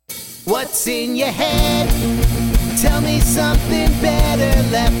What's in your head? Tell me something better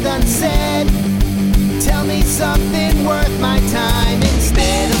left unsaid. Tell me something worth my time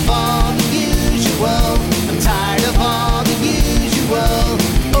instead of all the usual. I'm tired of all the usual.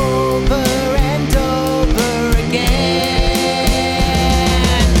 Over and over again.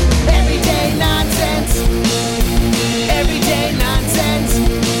 Everyday nonsense. Everyday nonsense.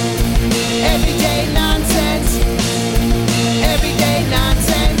 Everyday nonsense. Everyday nonsense.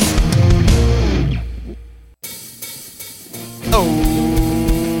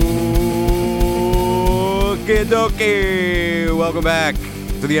 Okie welcome back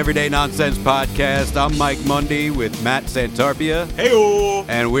to the Everyday Nonsense Podcast. I'm Mike Mundy with Matt Santarpia. Heyooo!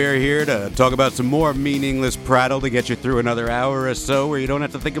 And we're here to talk about some more meaningless prattle to get you through another hour or so where you don't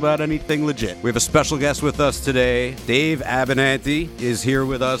have to think about anything legit. We have a special guest with us today. Dave Abbinanti is here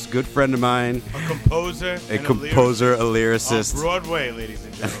with us, good friend of mine. A composer, a lyricist. On Broadway, ladies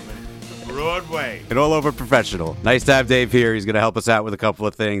and gentlemen. Broadway. An all-over professional. Nice to have Dave here. He's going to help us out with a couple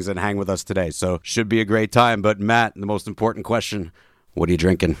of things and hang with us today. So should be a great time. But Matt, the most important question, what are you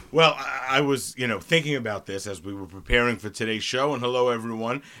drinking? Well, I was, thinking about this as we were preparing for today's show. And hello,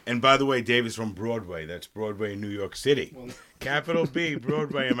 everyone. And by the way, Dave is from Broadway. That's Broadway in New York City. Capital B,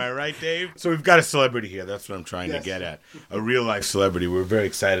 Broadway. Am I right, Dave? So we've got a celebrity here. That's what I'm trying to get at. A real-life celebrity. We're very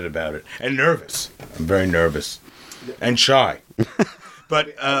excited about it. And nervous. I'm very nervous. And shy.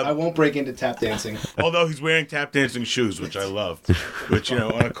 But I won't break into tap dancing. Although he's wearing tap dancing shoes, which I love,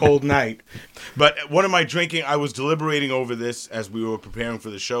 on a cold night. But what am I drinking? I was deliberating over this as we were preparing for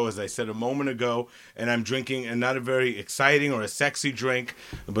the show, as I said a moment ago, and I'm drinking not a very exciting or a sexy drink,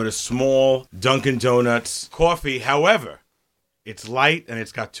 but a small Dunkin' Donuts coffee. However, it's light and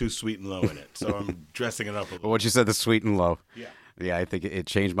it's got 2 sweet and low in it, so I'm dressing it up a little. What you said, the sweet and low. Yeah. Yeah, I think it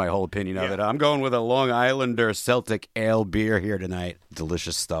changed my whole opinion of it. I'm going with a Long Islander Celtic Ale beer here tonight.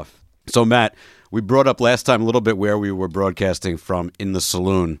 Delicious stuff. So, Matt, we brought up last time a little bit where we were broadcasting from in the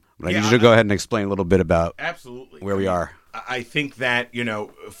saloon. But I need you to go ahead and explain a little bit about where we are. I think that,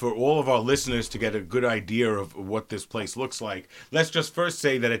 for all of our listeners to get a good idea of what this place looks like, let's just first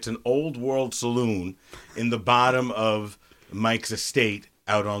say that it's an old world saloon in the bottom of Mike's estate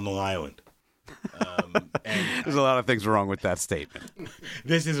out on Long Island. And there's a lot of things wrong with that statement.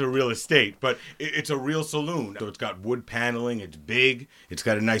 This is a real estate, but it's a real saloon. So it's got wood paneling. It's big. It's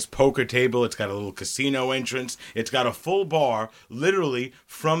got a nice poker table. It's got a little casino entrance. It's got a full bar, literally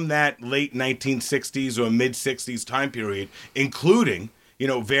from that late 1960s or mid-60s time period, including,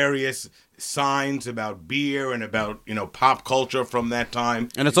 various signs about beer and about, pop culture from that time.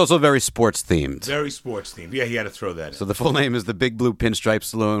 And it's also very sports themed. Very sports themed. Yeah, he had to throw that in. So the full name is the Big Blue Pinstripe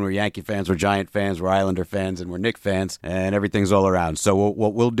Saloon. We're Yankee fans, we're Giant fans, we're Islander fans, and we're Knick fans, and everything's all around. So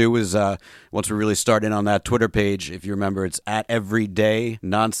what we'll do is, once we really start in on that Twitter page, if you remember, it's at Everyday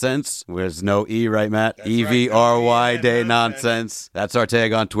Nonsense. There's no E, right, Matt? That's EVRY right. Day Nonsense. That's our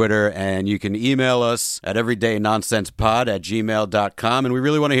tag on Twitter, and you can email us at everydaynonsensepod@gmail.com, and we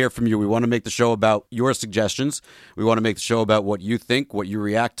really want to hear from you. We want to make the show about your suggestions. We want to make the show about what you think, what you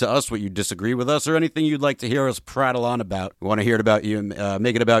react to us, what you disagree with us, or anything you'd like to hear us prattle on about. We want to hear it about you and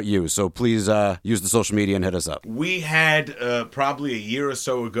make it about you. So please use the social media and hit us up. We had probably a year or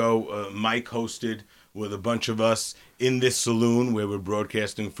so ago, Mike hosted with a bunch of us in this saloon where we're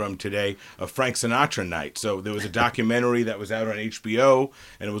broadcasting from today, a Frank Sinatra night. So there was a documentary that was out on HBO,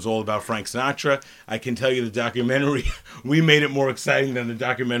 and it was all about Frank Sinatra. I can tell you the documentary, we made it more exciting than the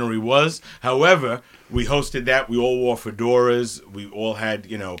documentary was. However, we hosted that. We all wore fedoras. We all had,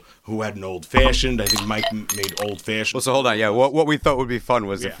 who had an old-fashioned. I think Mike made old-fashioned. Well, so hold on. Yeah, what we thought would be fun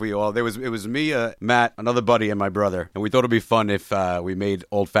was if we all, it was me, Matt, another buddy, and my brother. And we thought it would be fun if we made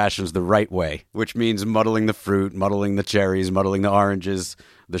old-fashions the right way, which means muddling the fruit, muddling the cherries, muddling the oranges,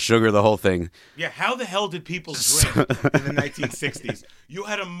 the sugar, the whole thing. Yeah, how the hell did people drink in the 1960s? You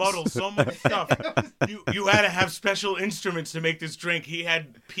had to muddle so much stuff. You had to have special instruments to make this drink. He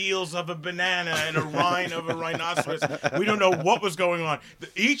had peels of a banana and a rind of a rhinoceros. We don't know what was going on.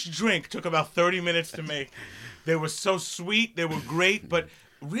 Each drink took about 30 minutes to make. They were so sweet. They were great, but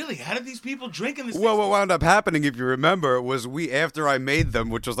really, how did these people drink in this? Well, what wound up happening, if you remember, was after I made them,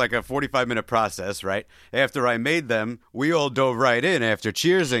 which was like a 45-minute process, right? After I made them, we all dove right in after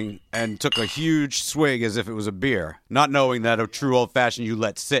cheersing and took a huge swig as if it was a beer, not knowing that a true old-fashioned you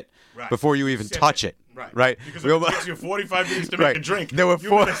let sit before you even touch it. Right. Because it takes you 45 minutes to make a drink. There were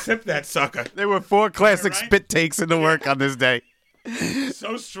you gotta sip that sucker. There were 4 classic spit takes into work on this day.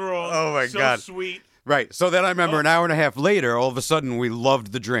 So strong. Oh, my God. So sweet. Right. So then I remember an hour and a half later, all of a sudden, we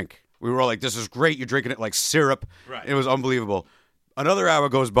loved the drink. We were all like, this is great. You're drinking it like syrup. Right. It was unbelievable. Another hour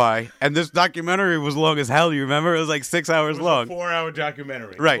goes by, and this documentary was long as hell. You remember? It was like 6 hours long. It was a 4-hour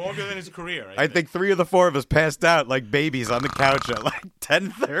documentary. Right. Longer than his career, I think 3 of the 4 of us passed out like babies on the couch at like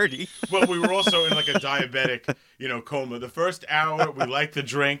 10:30. Well, we were also in like a diabetic, coma. The first hour, we liked the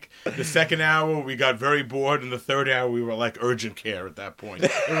drink. The second hour, we got very bored. And the third hour, we were like urgent care at that point.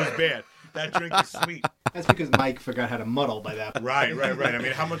 It was bad. That drink is sweet. That's because Mike forgot how to muddle by that point. Right. I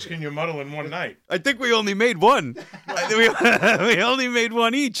mean, how much can you muddle in one night? I think we only made one. We only made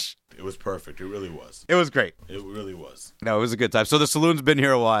one each. It was perfect. It really was. It was great. It really was. No, it was a good time. So the saloon's been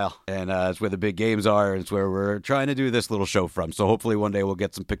here a while, and it's where the big games are, and it's where we're trying to do this little show from. So hopefully one day we'll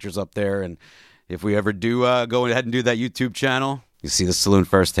get some pictures up there, and if we ever do go ahead and do that YouTube channel, you see the saloon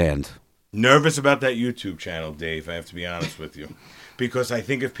firsthand. Nervous about that YouTube channel, Dave, I have to be honest with you. Because I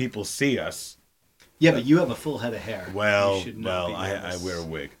think if people see us... Yeah, but you have a full head of hair. Well, You should not be I nervous. wear a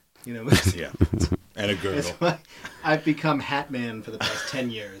wig. Yeah. And a That's girdle. why I've become hat man for the past 10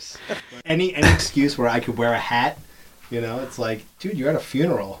 years. Any excuse where I could wear a hat, it's like, dude, you're at a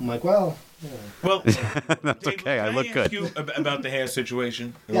funeral. I'm like, well... Yeah. Well, That's Dave, okay. I can look ask good. You about the hair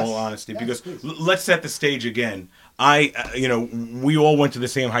situation, in Yes. all honesty, Yes, because please. let's set the stage again. We all went to the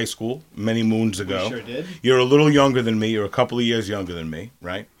same high school many moons ago. We sure did. You're a little younger than me. You're a couple of years younger than me,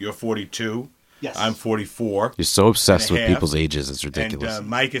 right? You're 42. Yes. I'm 44. You're so obsessed And a with half. people's ages. It's ridiculous. And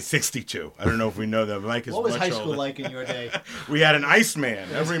Mike is 62. I don't know if we know that. Mike is What was much high school older. like in your day? We had an Iceman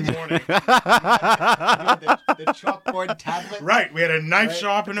every morning. the chalkboard tablet? Right, we had a knife Right.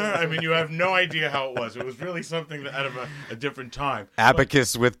 sharpener. I mean, you have no idea how it was. It was really something out of a different time.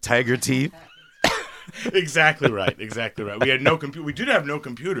 Abacus with tiger teeth. Exactly right. We had no computer. We did have no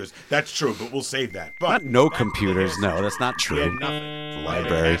computers. That's true, but we'll save that. But Not no computers. No, that's not we had true. nothing. The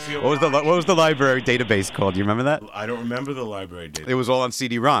library. What was the library database called? Do you remember that? I don't remember the library data. It was all on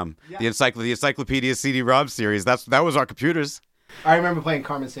CD-ROM. Yeah. The Encyclopedia CD-ROM series. That was our computers. I remember playing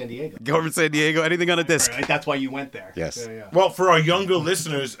Carmen Sandiego. Carmen Sandiego, anything on a disc. Right, that's why you went there. Yes. Yeah. Well, for our younger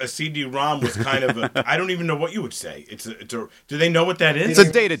listeners, a CD-ROM was kind of a. I don't even know what you would say. It's a. Do they know what that is? It's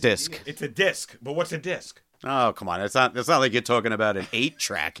a data disc. It's a disc. But what's a disc? Oh, come on. It's not like you're talking about an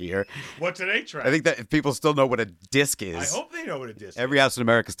 8-track here. What's an 8-track? I think that people still know what a disc I is. hope they know what a disc. Every house in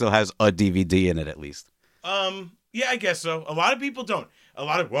America still has a DVD in it, at least. Yeah, I guess so. A lot of people don't.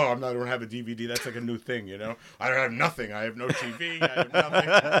 I don't have a DVD. That's like a new thing, I don't have nothing. I have no TV. I have nothing.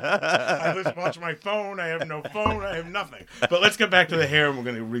 I just watch my phone. I have no phone. I have nothing. But let's get back to the hair, and we're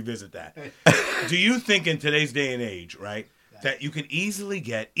going to revisit that. Do you think in today's day and age, right, that you can easily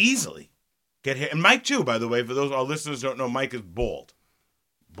get hair? And Mike, too, by the way, for those our listeners don't know, Mike is bald.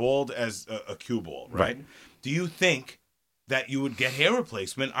 Bald as a cue ball, right? Do you think that you would get hair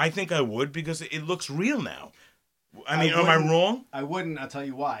replacement? I think I would, because it looks real now. I mean, am I wrong? I wouldn't. I'll tell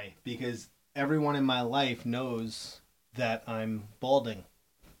you why. Because everyone in my life knows that I'm balding.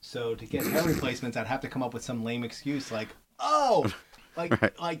 So to get hair replacements, I'd have to come up with some lame excuse like,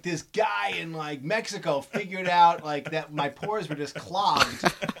 like this guy in like Mexico figured out like that my pores were just clogged.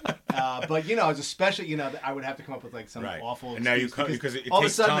 But as a special, I would have to come up with like some awful. And now you excuse because it all of a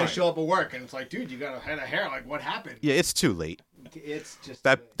takes sudden time. I show up at work and it's like, dude, you got a head of hair. Like, what happened? Yeah, it's too late. It's just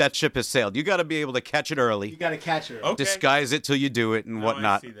That ship has sailed. You got to be able to catch it early. you got to catch it. Okay. Disguise it till you do it and No, I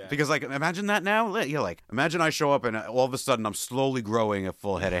whatnot. see that. Because imagine that now. Imagine I show up and all of a sudden I'm slowly growing a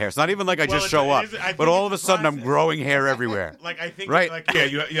full head of hair. It's not even like I just show up, but all of a sudden I'm growing hair everywhere. I think, Right.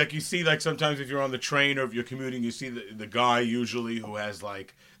 you see, like sometimes if you're on the train or if you're commuting, you see the guy usually who has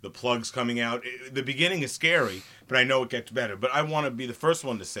like the plugs coming out. The beginning is scary, but I know it gets better. But I want to be the first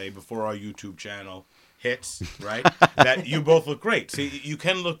one to say before our YouTube channel hits, right, that you both look great. See, you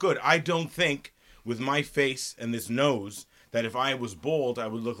can look good. I don't think with my face and this nose that if I was bald, I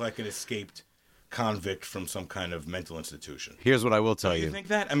would look like an escaped convict from some kind of mental institution. Here's what I will tell Do you you. think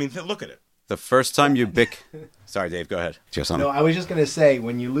that? I mean, look at it. The first time you Sorry, Dave, go ahead. Do you have something? No, I was just going to say,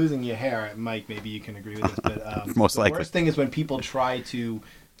 when you're losing your hair, Mike, maybe you can agree with this, but Most the likely. worst thing is when people try to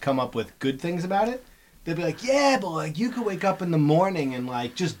come up with good things about it. They'll be like, yeah, but like you could wake up in the morning and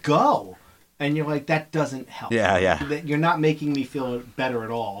like just go. And you're like, that doesn't help. Yeah. That you're not making me feel better at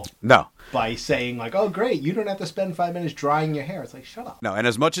all No. by saying like, oh, great, you don't have to spend 5 minutes drying your hair. It's like, shut up. No, and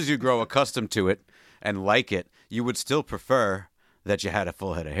as much as you grow accustomed to it and like it, you would still prefer that you had a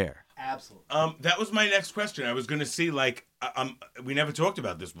full head of hair. Absolutely. That was my next question. I was going to see, like, we never talked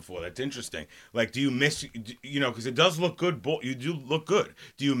about this before. That's interesting. Like, do you miss, because it does look good. You do look good.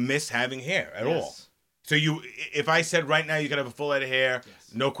 Do you miss having hair at all? So if I said right now you could have a full head of hair,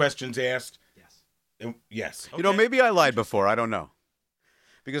 no questions asked. Yes. Okay. Maybe I lied before. I don't know.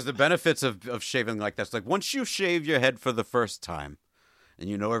 Because the benefits of shaving like that's like once you shave your head for the first time and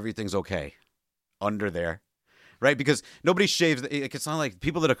you know everything's okay under there, right? Because nobody shaves. It's not like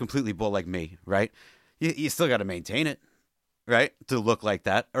people that are completely bald like me, right? You still got to maintain it, right, to look like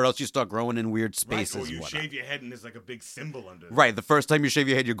that, or else you start growing in weird spaces. Right, or you and whatnot. shave your head and there's like a big symbol under it. Right, the first time you shave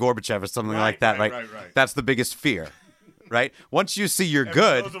your head, you're Gorbachev or something like that, right? Right. That's the biggest fear, right? Once you see you're And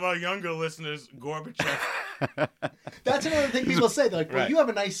good. For those of our younger listeners, Gorbachev. That's another thing people say. They're like, well, you have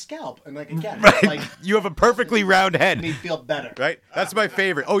a nice scalp. And like, again, Right. like, You have a perfectly round head. me feel better. Right? That's my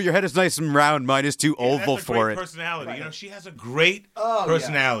favorite. Oh, your head is nice and round. Mine is too oval That's a for great it. personality. Right. You know, she has a great Oh,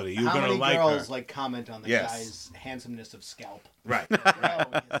 personality. yeah. You're How gonna many like girls her. like comment on the Yes. guy's handsomeness of scalp? Right. Oh, he has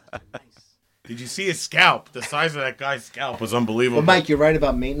such a nice. Did you see his scalp? The size of that guy's scalp was unbelievable. But Mike, you're right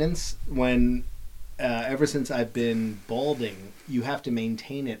about maintenance. When ever since I've been balding, you have to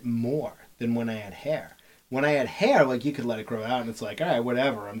maintain it more than when I had hair. When I had hair, like you could let it grow out, and it's like, all right,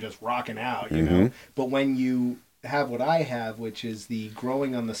 whatever, I'm just rocking out, you know. But when you have what I have, which is the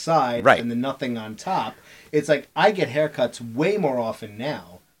growing on the side Right. and the nothing on top, it's like I get haircuts way more often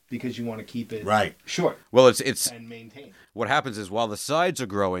now because you want to keep it short Well, it's and maintain. what happens is while the sides are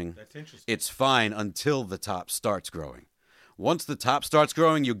growing, That's interesting. it's fine until the top starts growing. Once the top starts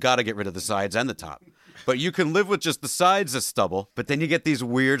growing, you got to get rid of the sides and the top. But you can live with just the sides as stubble, but then you get these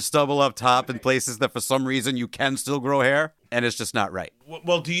weird stubble up top in places that for some reason you can still grow hair, and it's just not right.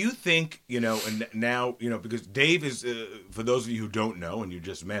 Well, do you think, you know, and now, you know, because Dave is, for those of you who don't know, and you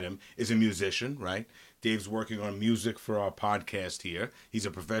just met him, is a musician, right? Dave's working on music for our podcast here. He's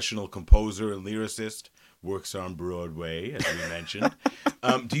a professional composer and lyricist, works on Broadway, as we mentioned.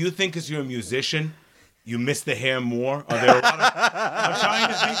 Do you think as you're a musician, you miss the hair more? Are there a lot of... I'm trying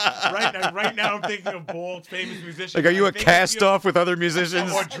to think... Right now I'm thinking of bald, famous musicians. Like, are you I a think cast-off with other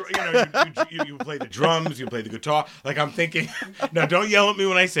musicians? Or, you play the drums, you play the guitar. Like, I'm thinking... Now, don't yell at me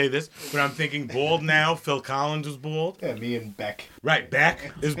when I say this, but I'm thinking bald now. Phil Collins is bald. Yeah, me and Beck. Right,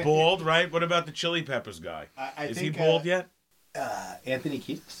 Beck is bald, right? What about the Chili Peppers guy? Is he bald yet? Anthony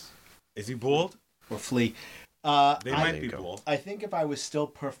Kiedis Is he bald? or Flea. They might be bald. I think if I was still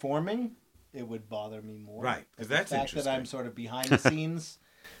performing, it would bother me more. Right, because But that's the fact interesting. that I'm sort of behind the scenes.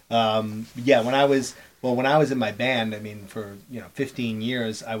 Yeah, when I was in my band, I mean, for 15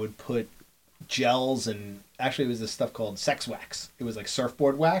 years, I would put gels and actually it was this stuff called sex wax. It was like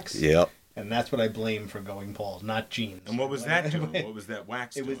surfboard wax. Yep. And that's what I blame for going bald, not jeans. And what was that doing? What was that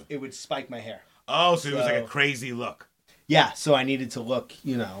wax doing? It would spike my hair. Oh, so it was like a crazy look. Yeah, so I needed to look,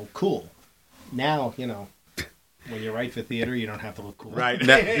 cool. Now, when you write for theater, you don't have to look cool. Right.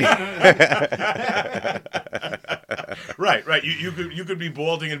 Right. You could be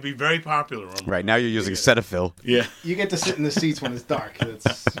balding and be very popular. Right, now you're using Cetaphil. Yeah. You get to sit in the seats when it's dark.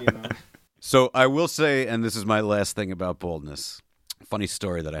 That's, So I will say, and this is my last thing about baldness, funny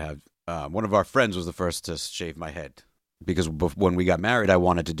story that I have. One of our friends was the first to shave my head. Because when we got married, I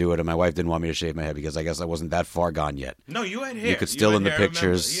wanted to do it, and my wife didn't want me to shave my head because I guess I wasn't that far gone yet. No, you had hair. You could still had in the hair, I remember.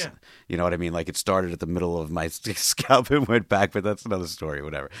 pictures, Yeah. you know what I mean? Like it started at the middle of my scalp and went back, but that's another story,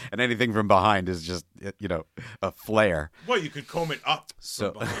 whatever. And anything from behind is just, a flare. Well, you could comb it up.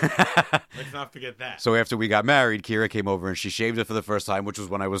 So, Let's not forget that. so after we got married, Kira came over and she shaved it for the first time, which was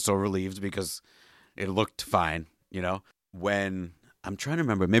when I was so relieved because it looked fine, When, I'm trying to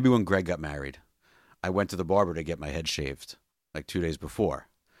remember, maybe when Greg got married, I went to the barber to get my head shaved. Like 2 days before.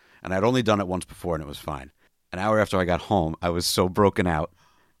 And I'd only done it once before and it was fine. An hour after I got home, I was so broken out.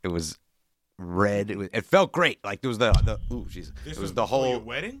 It was red. It felt great. Like there was This it was the for whole your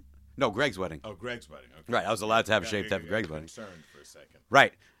wedding? No, Greg's wedding. Oh, Greg's wedding. Okay. Right, I was allowed to have shaved head for Greg's wedding. Concerned for a second.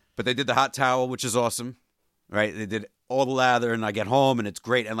 Right. But they did the hot towel, which is awesome. Right? They did all the lather and I get home and it's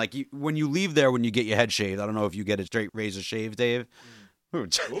great. And like when you leave there when you get your head shaved, I don't know if you get a straight razor shave, Dave. Ooh,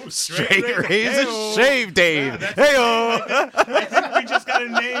 straight razor Heyooo. shave, Dave. Heyooo. I think we just got a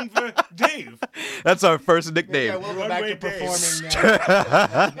name for Dave. That's our first nickname. Yeah, we'll go back Runway to performing Dave.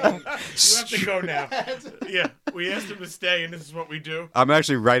 now. You have to go now. Yeah, we asked him to stay, and this is what we do. I'm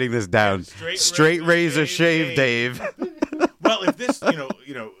actually writing this down. Straight razor shave, Dave. Well, if this,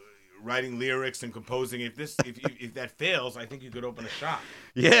 writing lyrics and composing, if that fails, I think you could open a shop.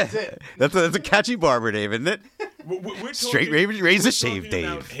 Yeah, that's a catchy barber, Dave, isn't it? We're Straight talking, razor we're shave, talking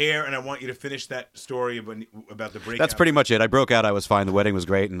about Dave. hair, and I want you to finish that story about the breakup. That's pretty much it. I broke out. I was fine. The wedding was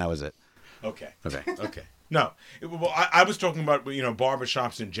great, and that was it. Okay. Okay. No, well, I was talking about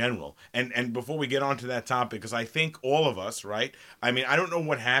barbershops in general, and before we get onto that topic, because I think all of us, right? I mean, I don't know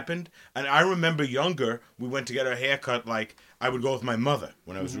what happened, and I remember younger, we went to get our hair cut. Like I would go with my mother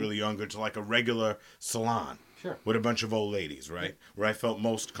when I was really younger to like a regular salon. Sure. With a bunch of old ladies, right? Where I felt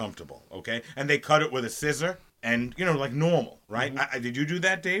most comfortable, okay? And they cut it with a scissor, and like normal, right? Did you do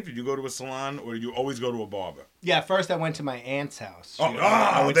that, Dave? Did you go to a salon, or did you always go to a barber? Yeah, first I went to my aunt's house.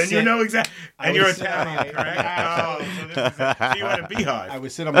 Then you know exactly. And you're Italian, correct? Right? So this is it. So you had a beehive. I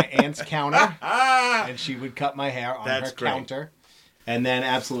would sit on my aunt's counter, and she would cut my hair on her great. counter. And then,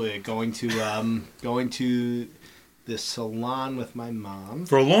 absolutely, going to the salon with my mom.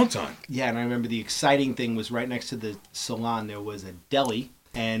 For a long time. Yeah, and I remember the exciting thing was right next to the salon there was a deli.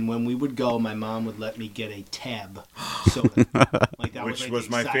 And when we would go, my mom would let me get a tab soda. Like that Which was, was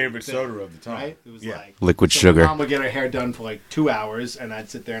my favorite soda of the time. Right? It was liquid so sugar. My mom would get her hair done for like 2 hours, and I'd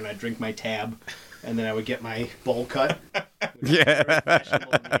sit there and I'd drink my tab, and then I would get my bowl cut. Yeah. Very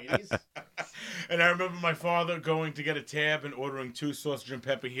fashionable in the 80s. And I remember my father going to get a tab and ordering 2 sausage and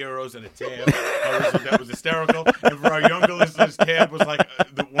pepper heroes and a tab. That was hysterical. And for our younger listeners, tab was like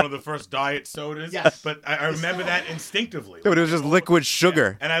one of the first diet sodas. Yes. But I remember that instinctively. But it was just liquid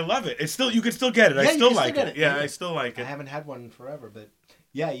sugar. Yeah. And I love it. It's still, you can still get it. Yeah, I you still can like still it. get it. Yeah, I still like I it. haven't had one forever, but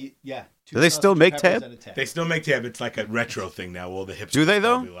yeah. Do they still make tab? They still make tab. It's like a retro thing now. All the hipsters Do they,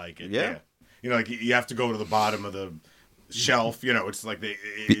 though? probably like it. Yeah. Like you have to go to the bottom of the shelf. It's like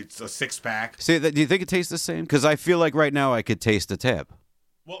it's a 6-pack. See, do you think it tastes the same? Because I feel like right now I could taste the tab.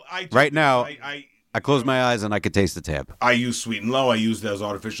 Well, I do, Right now, I close my eyes and I could taste the tab. I use Sweet and Low. I use those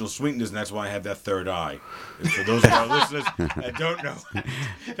artificial sweeteners, and that's why I have that third eye. And for those of our listeners that don't know,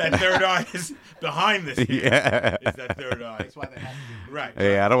 that third eye is behind this. Yeah. Is that third eye? That's why they have to do Right.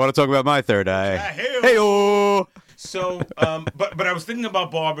 Hey, I don't want to talk about my third eye. Heyooo. Heyooo. So, but I was thinking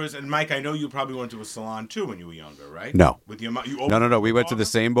about barbers, and Mike, I know you probably went to a salon too when you were younger, right? No. With your No. We went to the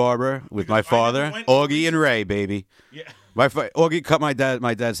same barber with my Because I father, never went- Augie and Ray, baby. Yeah. Augie cut my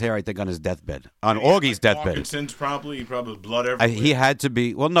dad's hair, I think, on his deathbed. On Augie's deathbed. Parkinson's probably. He probably had blood everywhere. He had to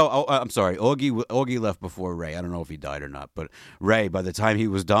be. Well, no, I'm sorry. Augie left before Ray. I don't know if he died or not. But Ray, by the time he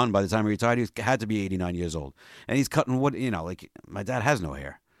was done, by the time he retired, he had to be 89 years old. And he's cutting wood. Like my dad has no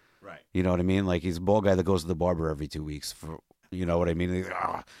hair. Right. You know what I mean? Like he's a bald guy that goes to the barber every 2 weeks. You know what I mean? It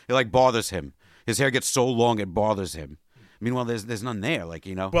like bothers him. His hair gets so long it bothers him. Meanwhile, there's none there.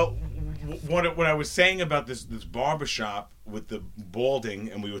 Well, what I was saying about this barber shop with the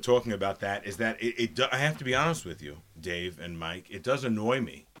balding, and we were talking about that, is that I have to be honest with you, Dave and Mike, it does annoy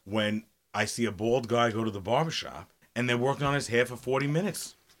me when I see a bald guy go to the barber shop and they're working on his hair for 40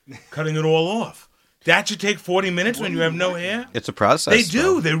 minutes, cutting it all off. That should take 40 minutes when you have no hair. It's a process. They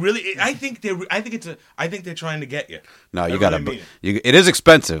do. They really. I think they're trying to get you. No, you That's got what I mean. to. It is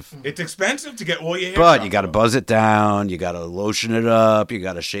expensive. It's expensive to get all your hair. But chopped you got to off. buzz it down. You got to lotion it up. You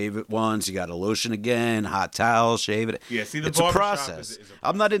got to shave it once. You got to lotion again. Hot towel, shave it. Yeah, see, the it's a barber shop process. is a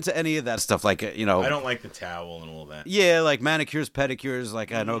I'm not into any of that stuff. I don't like the towel and all that. Yeah, like manicures, pedicures.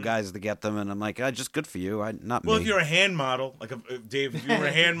 Like I know guys that get them, and I'm like, just good for you. Not Well, me. if you're a hand model, like Dave, if you were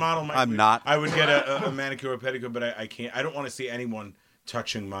a hand model, I'm not. I would get a manicure or pedicure, but I can't. I don't want to see anyone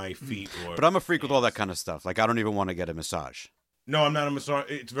touching my feet. But I'm a freak with all that kind of stuff. Like I don't even want to get a massage. No, I'm not a massage.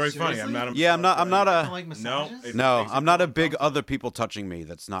 It's very funny. I'm not a. Yeah, I'm not. I'm not I a. don't like No, massages? No, I'm not a big other people touching me.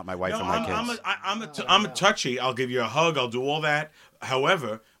 That's not my wife No, or my kids. I'm a touchy. I'll give you a hug. I'll do all that.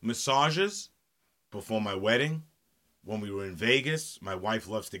 However, massages before my wedding, when we were in Vegas, my wife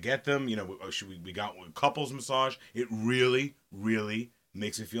loves to get them. We got a couples massage. It really, really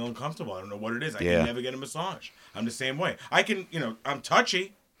makes me feel uncomfortable. I don't know what it is. I can never get a massage. I'm the same way. I can, I'm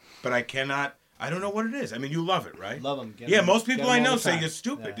touchy, but I cannot. I don't know what it is. I mean, you love it, right? Love them. Yeah, most people I know say time. you're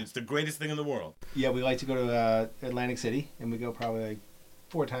stupid. Yeah. It's the greatest thing in the world. Yeah, we like to go to Atlantic City, and we go probably like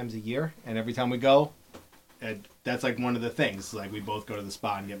 4 times a year. And every time we go, that's like one of the things. Like we both go to the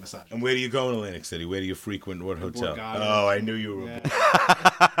spa and get massages. And where do you go in Atlantic City? Where do you frequent? What hotel? Borgata. Oh, I knew you were. Yeah.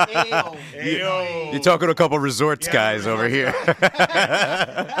 Heyooo. Heyooo. You're talking to a couple resorts Yeah, guys over here.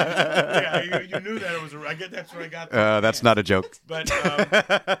 Yeah, you knew that it was. I get that's where I got. That's not a joke. But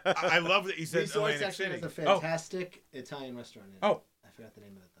I love that you said Resorts Atlantic actually City. has a fantastic Italian restaurant in it. Oh. I forgot the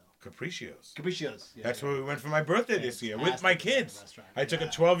name of it though. Capriccios. Capriccios. Yeah, That's where we went for my birthday this year with my Fantastic kids. restaurant. I took a Yeah.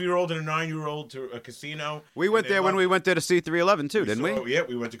 12-year-old and a 9-year-old to a casino. We went there when we went there to see 311 too, didn't we? Yeah,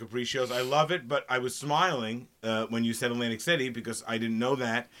 we went to Capriccios. I love it, but I was smiling when you said Atlantic City because I didn't know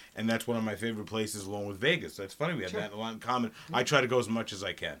that, and that's one of my favorite places along with Vegas. That's funny. We have that a lot in common. I try to go as much as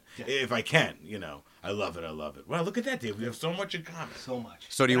I can. Yeah. If I can, I love it. I love it. Well, look at that, Dave. We have so much in common. So much.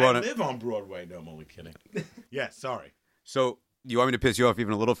 So do you And I want to? live on Broadway? No, I'm only kidding. Yeah, sorry. So you want me to piss you off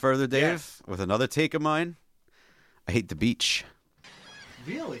even a little further, Dave? Yes. With another take of mine? I hate the beach.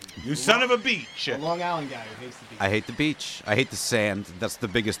 Really? You son of a beach. A Long Island guy who hates the beach. I hate the beach. I hate the sand. That's the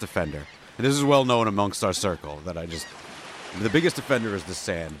biggest offender. And this is well known amongst our circle that the biggest offender is the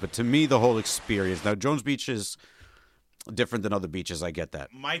sand. But to me, the whole experience. Now, Jones Beach is different than other beaches. I get that.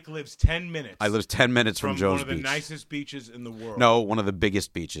 Mike lives 10 minutes. I live 10 minutes from Joe's one of the Beach. nicest beaches in the world. No, one of the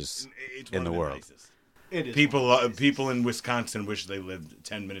biggest beaches It's in one the of world. Nicest. It is. People in Wisconsin wish they lived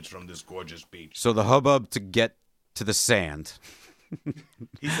 10 minutes from this gorgeous beach. So the hubbub to get to the sand,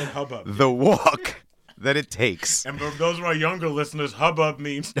 He said hubbub. the walk that it takes. And for those of our younger listeners, hubbub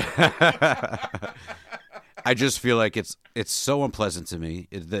means I just feel like it's so unpleasant to me.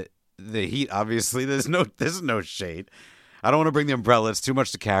 The heat, obviously, there's no shade. I don't want to bring the umbrella. It's too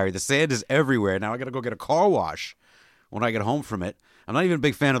much to carry. The sand is everywhere. Now I got to go get a car wash when I get home from it. I'm not even a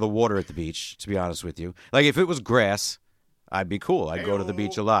big fan of the water at the beach, to be honest with you. Like, if it was grass, I'd be cool. I'd go to the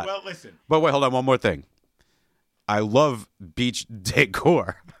beach a lot. Well, listen. But wait, hold on. One more thing. I love beach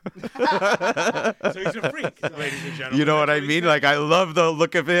decor. So he's a freak, ladies and gentlemen. You know what That's I he's mean? saying. Like, I love the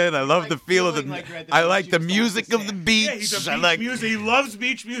look of it. I love like the feel of feeling the. like you're at the I beach, like you the just want music to of the stand. beach. Yeah, he's a I beach like music. He loves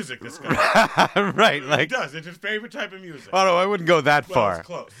beach music, this guy. right. He Like, does. It's his favorite type of music. oh no, I wouldn't go that Well, far. it's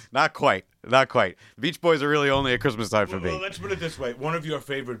close. Not quite. Not quite. Beach Boys are really only at Christmas time for Well, me. let's put it this way. One of your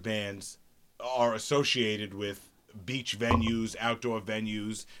favorite bands are associated with beach venues, outdoor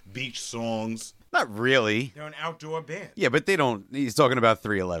venues, beach songs. Not really. They're an outdoor band. Yeah, but they don't. He's talking about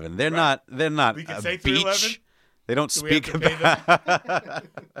 311. They're not. They're not We can a say 311? beach. They don't Do we have speak to pay about. them?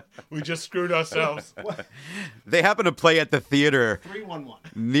 We just screwed ourselves. They happen to play at the theater 311.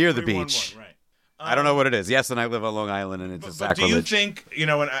 near the 311, beach. right. I don't know what it is. Yes, and I live on Long Island, and it's a But do you sacrilege. think,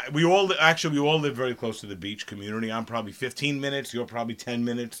 and we all live very close to the beach community. I'm probably 15 minutes. You're probably 10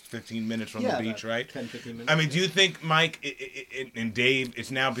 minutes, 15 minutes from the beach, right? 10, 15 minutes. I mean, do you think, Mike and Dave, it's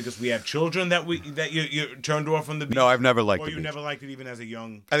now because we have children that you're turned off from the beach? No, I've never liked Or the you beach. never liked it even as a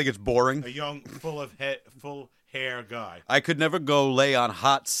young, I think it's boring. full hair guy? I could never go lay on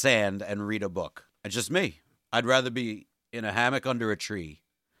hot sand and read a book. It's just me. I'd rather be in a hammock under a tree.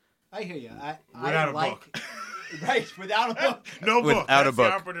 I hear you. Without a like, book. Right, without a book. No book. Without That's a book.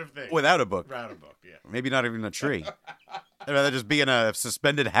 the operative thing. Without a book. Without a book, yeah. Maybe not even a tree. I'd rather just be in a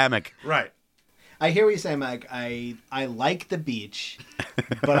suspended hammock. Right. I hear what you're saying, Mike. I like the beach,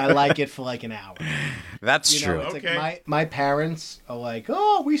 but I like it for like an hour. That's You know, true. it's Okay. like my parents are like,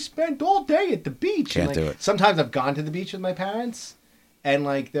 oh, we spent all day at the beach. Can't And, do like, it. Sometimes I've gone to the beach with my parents, and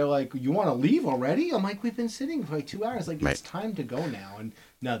like they're like, you want to leave already? I'm like, we've been sitting for like 2 hours. Like, Right. it's time to go now. And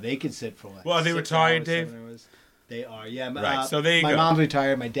no, they could sit for like Well, are they 6 retired, hours, Dave? 7 hours. They are, yeah. Right, so there you my go. mom's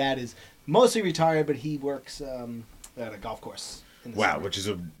retired. My dad is mostly retired, but he works at a golf course. In the Wow, summer. which is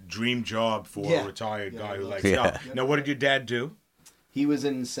a dream job for Yeah. a retired guy who Yeah. likes Yeah. golf. Now, what did your dad do? He was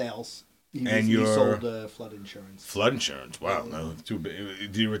in sales. He you're- sold flood insurance. Flood insurance. Wow, no, too big.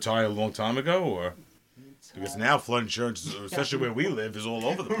 Did you retire a long time ago, or because now flood insurance, especially where we live, is all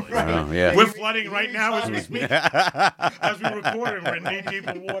over the place. Oh, yeah. We're flooding right now as we speak. As we record, and we're knee deep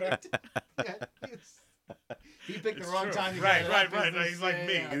in water. He picked It's the wrong true. time to Right, get right, into right. that business. He's like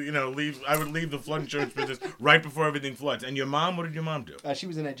me. Yeah. I would leave the flood insurance business right before everything floods. And your mom, what did your mom do? She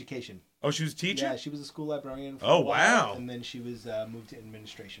was in education. Oh, she was a teacher? Yeah, she was a school librarian for Oh, a while, wow. and then she was moved to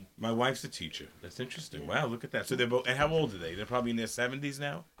administration. My wife's a teacher. That's interesting. Wow, look at that. So they're both, and how old are they? They're probably in their 70s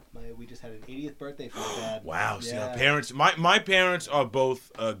now? We just had an 80th birthday for my dad. Wow, see, Yeah. our parents, my parents are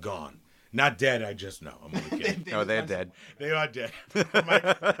both gone. Not dead, I just know. I'm only kidding. No, they're dead. They are dead.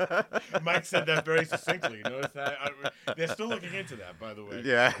 Mike said that very succinctly. You notice that? They're still looking into that, by the way.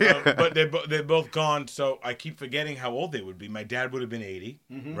 Yeah. But they're both gone, so I keep forgetting how old they would be. My dad would have been 80,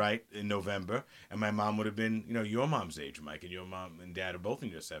 right, in November, and my mom would have been, your mom's age, Mike, and your mom and dad are both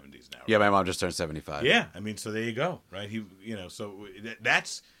in their 70s now. Right? Yeah, my mom just turned 75. Yeah, I mean, so there you go, right? So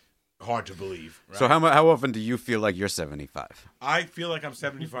that's hard to believe. Right? So how often do you feel like you're 75? I feel like I'm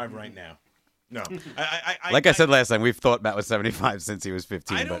 75 right now. No, Like I said last time, we've thought Matt was 75 since he was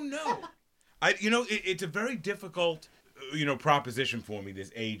 15. I but don't know. It's a very difficult, proposition for me,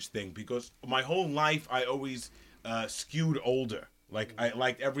 this age thing, because my whole life I always skewed older. Like I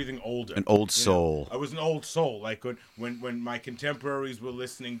liked everything older. An old soul. I was an old soul. Like when my contemporaries were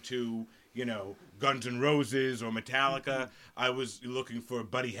listening to Guns N' Roses or Metallica, I was looking for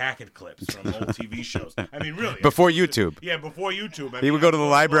Buddy Hackett clips from old TV shows. I mean, really. Before YouTube. Yeah, before YouTube. He would go to the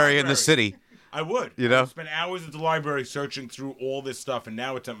library in the city. I would. You know? I would spend hours at the library searching through all this stuff, and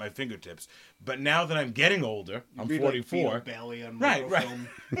now it's at my fingertips. But now that I'm getting older, I'm 44. Bailey on Right, right.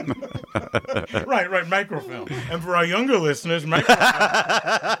 microfilm. Right, microfilm. And for our younger listeners, microfilm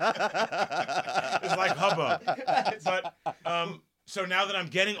is like hubbub. But so now that I'm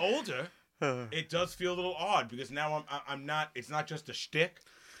getting older, it does feel a little odd because now I'm not. It's not just a shtick.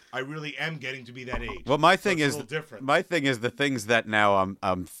 I really am getting to be that age. Well, my So thing it's is a little different. my thing is the things that now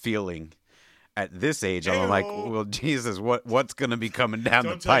I'm feeling. at this age, I'm like, Heyooo. well, Jesus, what's going to be coming down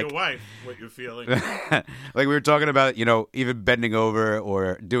Don't the tell pike? your wife what you're feeling. Like we were talking about, even bending over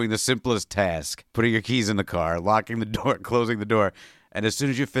or doing the simplest task, putting your keys in the car, locking the door, closing the door. And as soon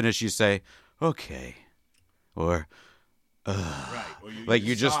as you finish, you say, okay. Or, Right. Or like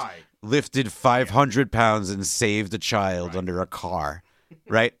you just sigh. lifted 500 pounds and saved a child under a car,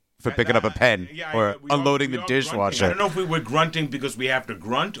 right? For picking up a pen or unloading the dishwasher. I don't know if we're grunting because we have to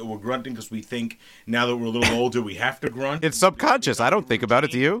grunt, or we're grunting because we think now that we're a little older we have to grunt. It's subconscious. I don't think about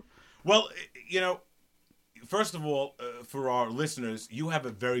it. Do you? Well, first of all, for our listeners, you have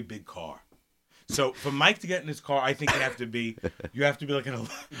a very big car. So for Mike to get in his car, I think you have to be like an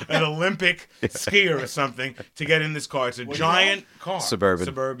Olympic skier or something to get in this car. It's a giant car.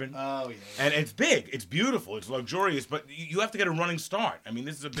 Suburban. Oh, yeah. And it's big. It's beautiful. It's luxurious. But you have to get a running start. I mean,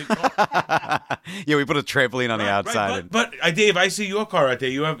 this is a big car. Yeah, we put a trampoline on the outside. Right. But Dave, I see your car out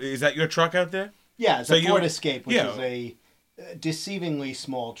there. Is that your truck out there? Yeah, it's a Ford Escape, which yeah. is a deceivingly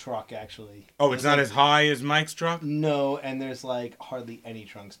small truck, actually. Oh, it's not as high as Mike's truck? No, and there's like hardly any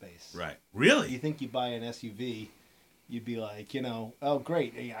trunk space. Right. Really? You think you buy an SUV, you'd be like, oh,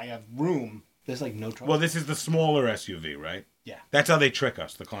 great, I have room. There's like no trunk. Well, this is the smaller SUV, right? Yeah. That's how they trick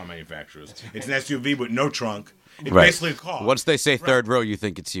us, the car manufacturers. Right. It's an SUV with no trunk. It's Right. basically a car. Once they say third row, you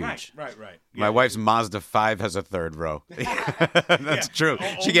think it's huge. Right. My wife's Mazda 5 has a third row. That's true.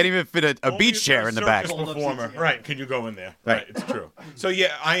 She can't even fit a beach chair in the back. Circus performer. Right. Can you go in there? Right. It's true. So,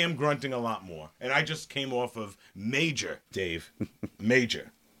 yeah, I am grunting a lot more. And I just came off of Major, Dave.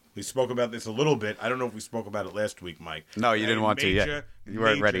 Major. We spoke about this a little bit. I don't know if we spoke about it last week, Mike. No, you didn't want to yet. You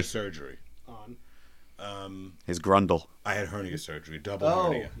weren't ready. Surgery. His grundle. I had hernia surgery, double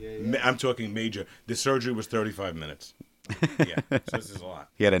hernia. Yeah. I'm talking major. The surgery was 35 minutes. Yeah, so this is a lot.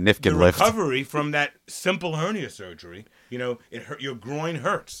 He had a Nifkin The lift. recovery from that simple hernia surgery, it hurt. Your groin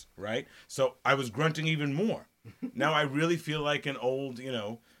hurts, right? So I was grunting even more. Now I really feel like an old,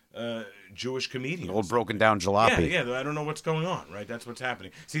 Jewish comedian. Old broken down jalopy. Yeah. I don't know what's going on, right? That's what's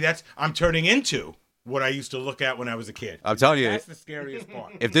happening. See, I'm turning into what I used to look at when I was a kid. I'm telling you, That's the scariest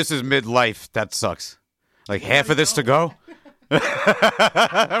part. if this is midlife, that sucks. Like half of this to go?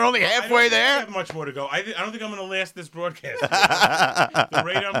 I'm only halfway I there. have much more to go. I don't think I'm going to last this broadcast. The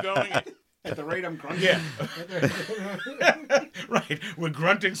rate I'm going At the rate I'm grunting. Yeah. Right. We're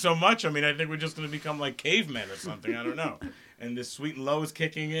grunting so much. I mean, I think we're just going to become like cavemen or something. I don't know. And this sweet and low is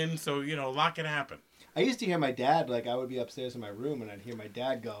kicking in, so, a lot can happen. I used to hear my dad, I would be upstairs in my room, and I'd hear my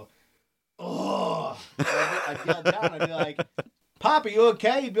dad go, oh. I'd yell down. I'd be like, Pop, are you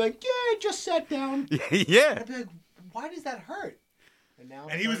okay? He'd be like, yeah, just sat down. Yeah. I'd be like, why does that hurt?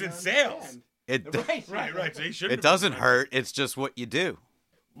 And he was in sales. Right. So he shouldn't. It doesn't hurt. It's just what you do.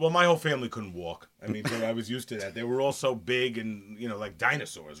 Well, my whole family couldn't walk. I mean, so I was used to that. They were all so big and, like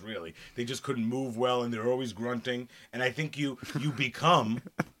dinosaurs, really. They just couldn't move well, and they're always grunting. And I think you become,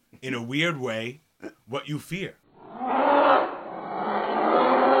 in a weird way, what you fear.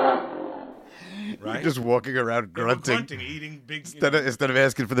 Right? Just walking around grunting. Eating big... Instead of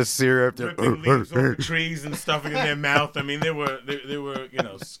asking for the syrup. Ripping leaves off the trees and stuffing in their mouth. I mean, they were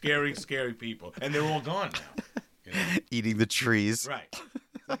scary, scary people. And they're all gone now. Eating the trees. Right.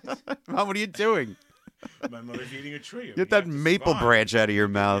 Mom, what are you doing? My mother's eating a tree. Get that maple branch out of your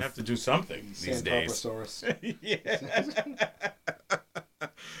mouth. You have to do something these days. Yeah.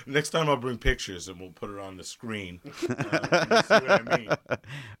 Next time I'll bring pictures and we'll put it on the screen. You see what I mean?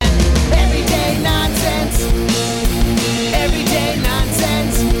 Everyday nonsense. Everyday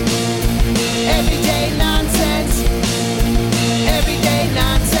nonsense. Everyday nonsense. Everyday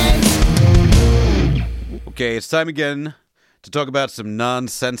nonsense. Okay, it's time again to talk about some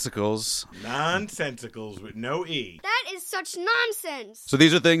nonsensicals. Nonsensicals with no E. That is such nonsense. So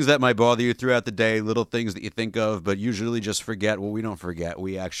these are things that might bother you throughout the day, little things that you think of, but usually just forget. Well, we don't forget.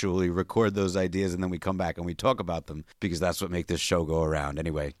 We actually record those ideas, and then we come back and we talk about them because that's what makes this show go around.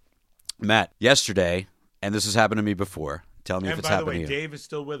 Anyway, Matt, yesterday, and this has happened to me before. Tell me if it's happened to you. And by the way, Dave is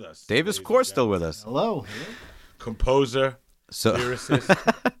still with us. Dave is, of course, still with us. Hello. Composer, lyricist.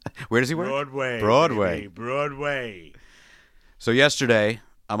 Where does he work? Broadway. Baby. Broadway. So yesterday,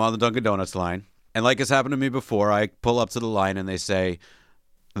 I'm on the Dunkin' Donuts line, and like has happened to me before, I pull up to the line and they say,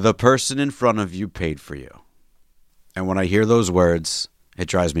 the person in front of you paid for you. And when I hear those words, it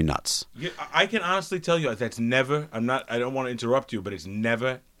drives me nuts. I can honestly tell you that's never, I don't want to interrupt you, but it's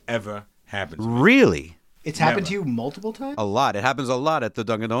never, ever happened to me. Really? It's happened to you multiple times? A lot. It happens a lot at the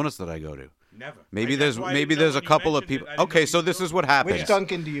Dunkin' Donuts that I go to. Never. Maybe there's a couple of people. Okay, so this is what happens. Which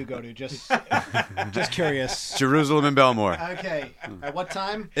Dunkin' do you go to? Just curious. Jerusalem and Belmore. Okay. At what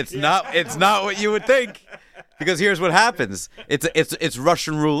time? It's not what you would think. Because here's what happens. It's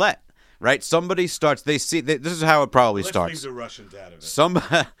Russian roulette. right? Somebody starts. This is how it probably Let's starts. leave the Russians out of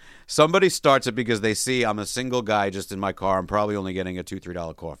it. Somebody starts it because they see I'm a single guy just in my car. I'm probably only getting a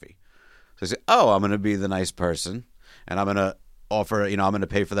 $2-3 coffee. So they say, oh, I'm going to be the nice person, and I'm going to offer, I'm going to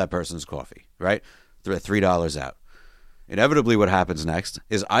pay for that person's coffee, right? $3 out. Inevitably, what happens next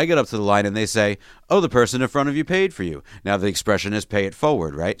is I get up to the line and they say, oh, the person in front of you paid for you. Now, the expression is pay it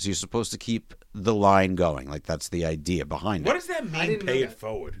forward, right? So you're supposed to keep the line going. Like, that's the idea behind it. What does that mean, pay it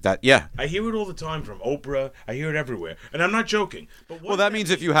forward? Yeah. I hear it all the time from Oprah. I hear it everywhere. And I'm not joking. But Well, that means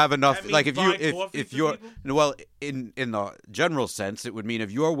if you have enough, that like means if you're, well, in the general sense, it would mean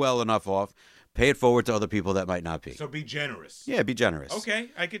if you're well enough off, pay it forward to other people that might not be. So be generous. Yeah, be generous. Okay,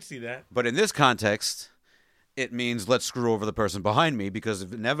 I could see that. But in this context, it means let's screw over the person behind me, because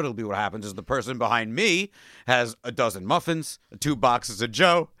inevitably what happens is the person behind me has a dozen muffins, 2 boxes of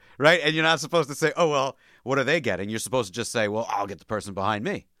Joe, right? And you're not supposed to say, oh, well, what are they getting? You're supposed to just say, well, I'll get the person behind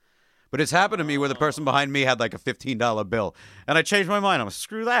me. But it's happened to me where the person behind me had like a $15 bill. And I changed my mind. I'm like,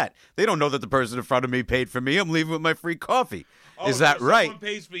 screw that. They don't know that the person in front of me paid for me. I'm leaving with my free coffee. Is that so right? Someone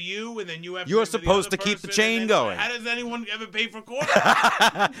pays for you, and then you have. You're to pay for the supposed other to keep the person, chain and then going. How does anyone ever pay for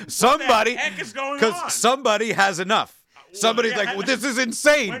coffee? Somebody, What the heck is going on? because somebody has enough. Somebody's like, well, this is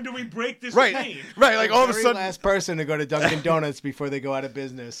insane. When do we break this Right, chain? right. Like all of a Very sudden, last person to go to Dunkin' Donuts before they go out of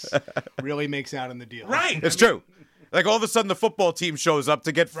business really makes out in the deal. Right. it's true. Like all of a sudden, the football team shows up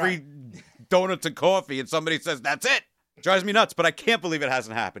to get free donuts and coffee, and somebody says, "That's it." Drives me nuts, but I can't believe it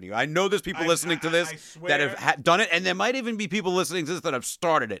hasn't happened to you. I know there's people listening to this that have done it, and there might even be people listening to this that have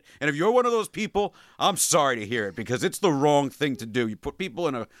started it. And if you're one of those people, I'm sorry to hear it, because it's the wrong thing to do. You put people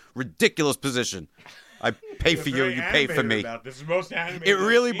in a ridiculous position. I pay for you, you pay for me. This is most animated. It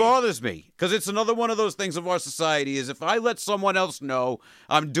really bothers me, because it's another one of those things of our society is if I let someone else know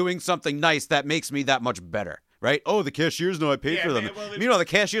I'm doing something nice, that makes me that much better, right? Oh, the cashiers know I paid for them. Man, well, Meanwhile, the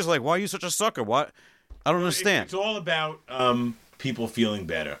cashier's like, why are you such a sucker? What? I don't understand. It's all about people feeling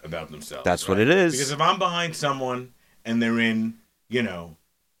better about themselves. That's what it is. Because if I'm behind someone and they're in,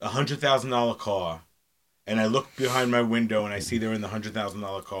 $100,000 car, and I look behind my window and I see they're in the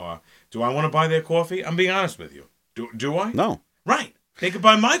 $100,000 car, do I want to buy their coffee? I'm being honest with you. Do I? No. Right. They could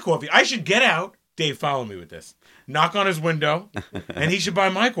buy my coffee. I should get out. Dave, follow me with this. Knock on his window, and he should buy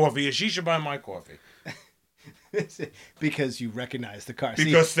my coffee, or she should buy my coffee. Because you recognize the car.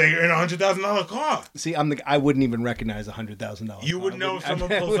 Because they're in a $100,000 car. See, I wouldn't even recognize a $100,000. You would know if someone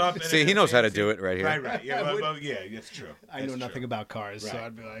pulls up. And See, he knows how to do it right here. Right. Yeah, well, yeah, that's true. I know nothing about cars, so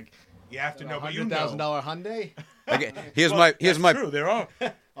I'd be like, You have to know, but you $100,000 know. Hyundai. Okay, here's my True. There are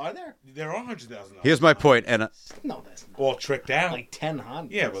 $100,000. here's my point, and No, that's not. All tricked out. Like 10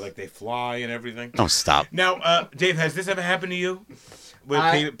 Hondas. Yeah, but like they fly and everything. oh, stop. Now, Dave, has this ever happened to you?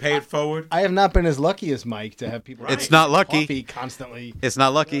 Pay it forward. I have not been as lucky as Mike to have people. It's not lucky. Coffee constantly. It's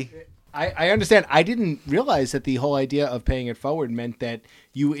not lucky. I understand. I didn't realize that the whole idea of paying it forward meant that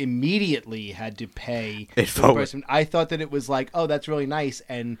you immediately had to pay it for the forward. person. I thought that it was like, oh, that's really nice,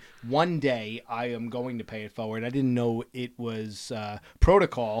 and one day I am going to pay it forward. I didn't know it was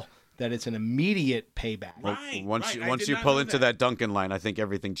protocol that it's an immediate payback. Right. Once I you did not pull know into that. Dunkin' line, I think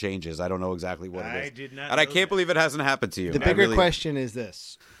everything changes. I don't know exactly what it is. I did not and I know can't that. believe it hasn't happened to you. The I bigger really- question is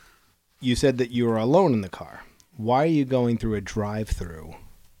this. You said that you were alone in the car. Why are you going through a drive-through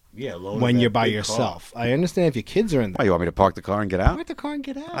Yeah, alone when in that you're by big yourself? I understand if your kids are in Why, there. you want me to park the car and get out? Park the car and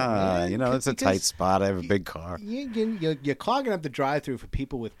get out. man. It's a Because tight spot. I have a big car. You're clogging up the drive-through for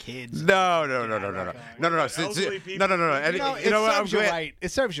people with kids. No. Elderly people. No. And you know what? I'm serves you glad. right.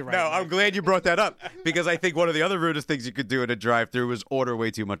 It serves you right. No, I'm glad you brought that up, because I think one of the other rudest things you could do in a drive-through is order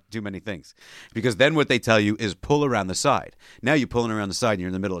way too many things, because then what they tell you is pull around the side. Now you're pulling around the side and you're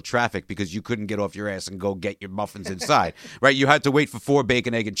in the middle of traffic because you couldn't get off your ass and go get your muffins inside, right? You had to wait for 4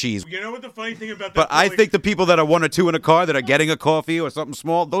 bacon, egg, and cheese. You know what the funny thing about that? But I feeling- think the people that are 1 or 2 in a car that are getting a coffee or something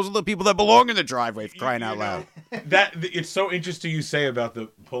small, those are the people that belong in the driveway, for crying out loud. That it's so interesting you say about the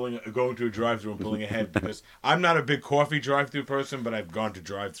going to a drive-through and pulling ahead, because I'm not a big coffee drive-through person, but I've gone to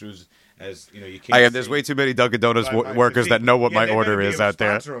drive-throughs as you can't. There's see. way too many Dunkin' Donuts But workers that know what my they order better be is a out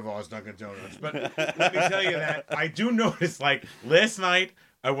there. Sponsor of ours, Dunkin' Donuts. But let me tell you that I do notice. Like last night,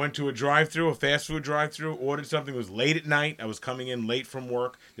 I went to a drive-through, a fast food drive-through, ordered something. It was late at night. I was coming in late from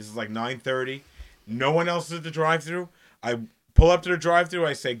work. This is like 9:30. No one else is at the drive-through. I pull up to the drive-through.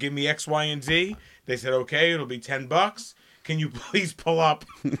 I say, "Give me X, Y, and Z." They said, "Okay, it'll be $10. Can you please pull up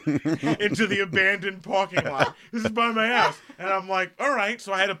into the abandoned parking lot? This is by my house." And I'm like, all right.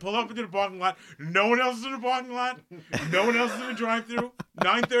 So I had to pull up into the parking lot. No one else is in the parking lot. No one else is in the drive-thru.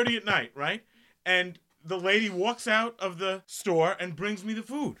 9:30 at night, right? And the lady walks out of the store and brings me the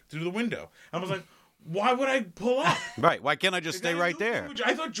food through the window. I was like, Why would I pull up? Right. Why can't I just stay right there?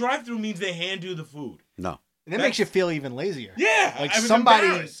 I thought drive-through means they hand you the food. No. And that makes you feel even lazier. Yeah. Like I was somebody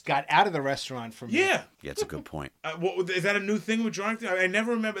embarrassed. got out of the restaurant for me. Yeah. Yeah, it's a good point. Is that a new thing with drive-through? I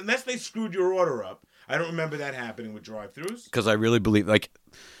never remember, unless they screwed your order up. I don't remember that happening with drive-thrus. Because I really believe, like,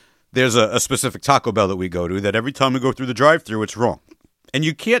 there's a specific Taco Bell that we go to that every time we go through the drive-thru, it's wrong. And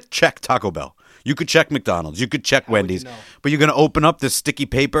you can't check Taco Bell. You could check McDonald's. You could check Wendy's. But you're going to open up this sticky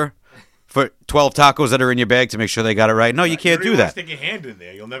paper for 12 tacos that are in your bag to make sure they got it right. No, you can't do that. Stick your hand in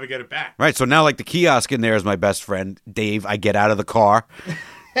there. You'll never get it back. Right. So now, like, the kiosk in there is my best friend, Dave. I get out of the car.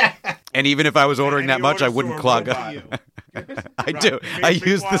 And even if I was ordering that much, I wouldn't clog up. I do. I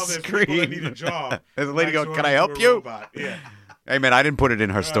use the screen. I need a job. And the lady goes, "Can I help you?" Yeah. Hey, man, I didn't put it in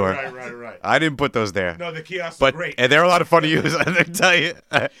her store. Right. I didn't put those there. No, the kiosks But are great. and they're a lot of fun to use, I can tell you.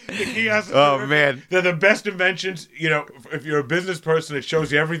 The kiosks Oh, are terrific. man. They're the best inventions. You know, if you're a business person, it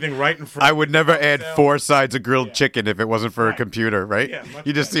shows you everything right in front. I would never add Sale. 4 sides of grilled chicken if it wasn't for a Right. computer, right? Yeah, much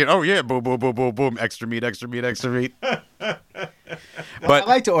You just see it, oh, yeah, boom, boom, boom, boom, boom, extra meat, extra meat, extra meat. I But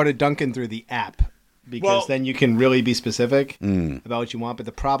like to order Dunkin' through the app because then you can really be specific about what you want. But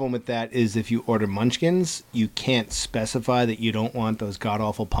the problem with that is if you order Munchkins, you can't specify that you don't want those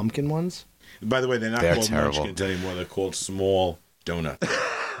god-awful pumpkin ones. By the way, they're not They're called terrible. munchkins anymore. They're called small donuts.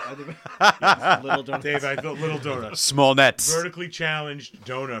 Yes, little donuts. Dave, I thought little donuts. small nets. Vertically challenged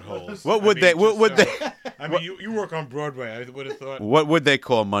donut holes. What would they? What would they? I mean, you work on Broadway. I would have thought. What would they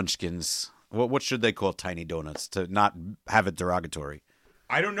call Munchkins? What should they call tiny donuts to not have it derogatory?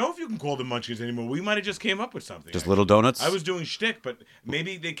 I don't know if you can call them munchkins anymore. We might have just came up with something. Just actually. little donuts? I was doing shtick, but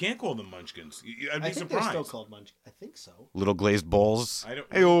maybe they can't call them munchkins. I'd be I think surprised. they're still called Munchkins. I think so. Little glazed balls. I don't.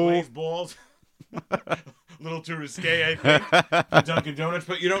 Heyooo. Glazed balls. Little too risque, I think, for Dunkin' Donuts.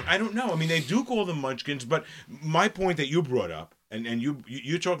 But I don't know. I mean, they do call them munchkins. But my point that you brought up, and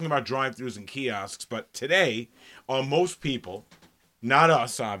you're talking about drive-thrus and kiosks, but today, are most people, not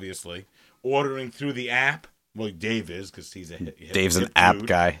us, obviously, ordering through the app. Well, Dave is, because he's a hip Dave's an hip app dude.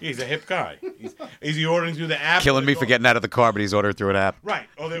 guy. He's a hip guy. Is he ordering through the app? Killing me for getting out of the car, but he's ordering through an app. Right.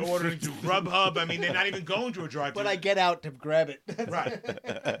 Or they're ordering through Grubhub. I mean, they're not even going to a drive-thru. But I get out to grab it. Right.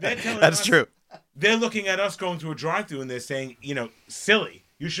 They're telling That's us- true. They're looking at us going through a drive-thru and they're saying, silly.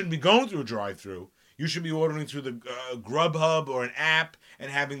 You shouldn't be going through a drive-thru. You should be ordering through the Grubhub or an app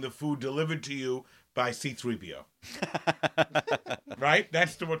and having the food delivered to you by C-3PO. Right?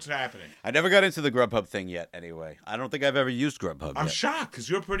 That's what's happening. I never got into the Grubhub thing yet, anyway. I don't think I've ever used Grubhub I'm yet. shocked because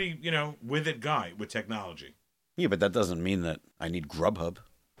you're a pretty, with it guy with technology. Yeah, but that doesn't mean that I need Grubhub.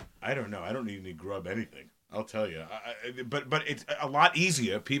 I don't know. I don't even need Grub anything. I'll tell you. But it's a lot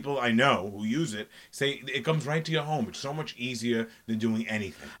easier. People I know who use it say it comes right to your home. It's so much easier than doing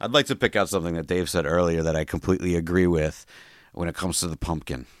anything. I'd like to pick out something that Dave said earlier that I completely agree with when it comes to the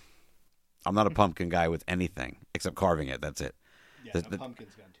pumpkin. I'm not a pumpkin guy with anything except carving it. That's it. Yeah, no,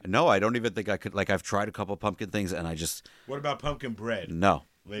 pumpkin's gone too. No, I don't even think I could. Like, I've tried a couple pumpkin things, and I just What about pumpkin bread, no.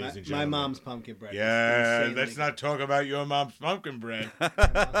 ladies and My gentlemen? mom's pumpkin bread. is Yeah, insanely let's not talk about your mom's pumpkin bread.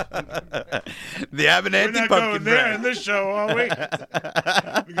 The We're Abbinanti not pumpkin going there bread. in this show, are we?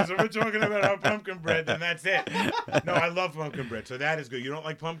 Because if we're talking about our pumpkin bread, then that's it. No, I love pumpkin bread, so that is good. You don't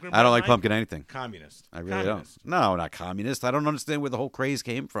like pumpkin bread? I don't like Mike? pumpkin anything. Communist. I really Communist. don't. No, not communist. I don't understand where the whole craze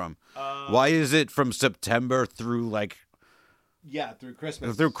came from. Why is it from September through like Yeah, through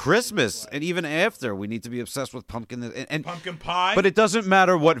Christmas. through Christmas and even after we need to be obsessed with pumpkin and Pumpkin pie? but it doesn't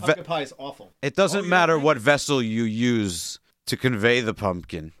matter what Pumpkin pie is awful. it doesn't you matter don't like what vessel you use to convey the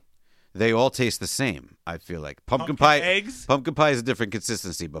pumpkin. They all taste the same, I feel like. Pumpkin pie eggs? Pumpkin pie is a different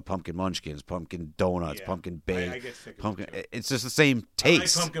consistency, but pumpkin munchkins, pumpkin donuts, Yeah. pumpkin I bake, get sick of pumpkin it, too. it's just the same I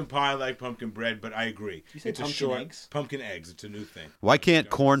taste. like pumpkin pie, I like pumpkin bread, but I agree. You say it's pumpkin a short eggs? pumpkin eggs. It's a new thing. Why can't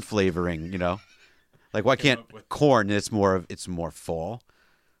corn flavoring, Like why can't up with- corn? It's more fall.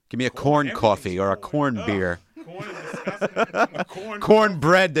 Give me a corn coffee or a corn Ugh, beer. Corn is disgusting. A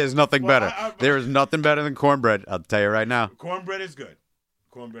Cornbread, there's nothing Well, better. There is nothing better than cornbread. I'll tell you right now. Cornbread is good.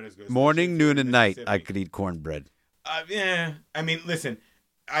 Cornbread is good. Morning, especially noon, if you're and in night, I Mississippi. could eat cornbread. Yeah, I mean, listen.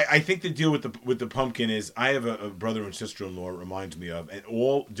 I think the deal with the pumpkin is I have a brother and sister-in-law it reminds me of, and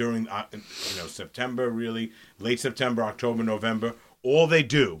all during September, really late September, October, November, all they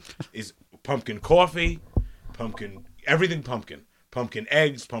do is pumpkin coffee, everything pumpkin. Pumpkin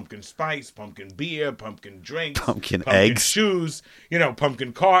eggs, pumpkin spice, pumpkin beer, pumpkin drinks, Pumpkin eggs? shoes,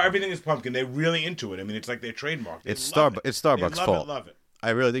 pumpkin car. Everything is pumpkin. They're really into it. I mean, it's like their trademark. They It's love it. It's Starbucks' They fault. Love it.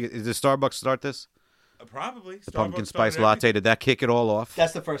 I really think did Starbucks start this? Probably. The pumpkin spice latte. Did that kick it all off?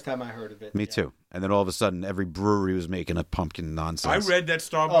 That's the first time I heard of it. Me yeah. too. And then all of a sudden, every brewery was making a pumpkin I nonsense. read that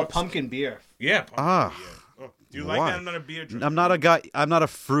Starbucks. Oh, pumpkin beer. Yeah. Pumpkin, Ah. yeah. Oh. Do you like Why? that? I'm not a beer drinker. I'm not a guy. I'm not a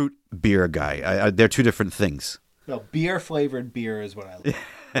fruit beer guy. They're two different things. No, beer flavored beer is what I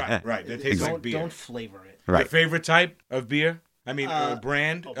like. Right. That tastes like beer. Don't flavor it. Right. Your favorite type of beer? I mean,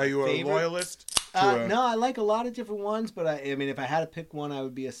 brand? Are you favorite? a loyalist? No, I like a lot of different ones, but I mean, if I had to pick one, I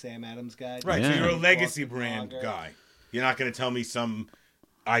would be a Sam Adams guy. Right, Yeah. so you're a legacy Boston brand Lager. guy. You're not going to tell me some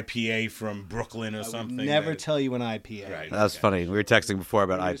IPA from Brooklyn or I would something. never that- tell you an IPA. Right. That's funny. We were texting before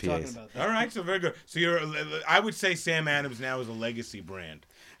about We were talking IPAs. about that. All right, so very good. So I would say Sam Adams now is a legacy brand.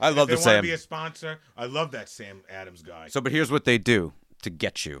 I love If the they want Sam. to be a sponsor, I love that Sam Adams guy. So, but here's what they do to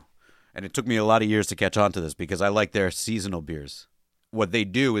get you. And it took me a lot of years to catch on to this because I like their seasonal beers. What they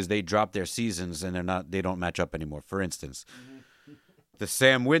do is they drop their seasons and they don't match up anymore. For instance, the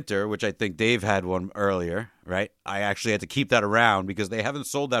Sam Winter, which I think Dave had one earlier, right? I actually had to keep that around because they haven't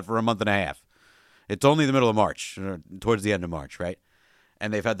sold that for a month and a half. It's only the middle of March, or towards the end of March, right?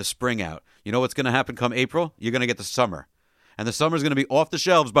 And they've had the spring out. You know what's going to happen come April? You're going to get the summer. And the summer's going to be off the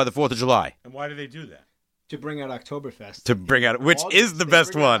shelves by the 4th of July. And why do they do that? To bring out Oktoberfest. To bring out, which August, is the they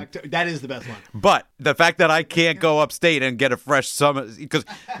best bring out one. That is the best one. But the fact that I can't go upstate and get a fresh summer, because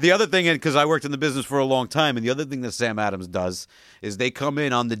the other thing, because I worked in the business for a long time, and the other thing that Sam Adams does is they come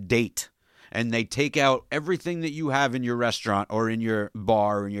in on the date and they take out everything that you have in your restaurant or in your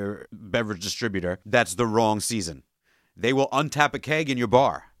bar or in your beverage distributor that's the wrong season. They will untap a keg in your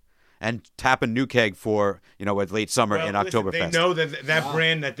bar and tap a new keg for, with late summer in Oktoberfest. They know that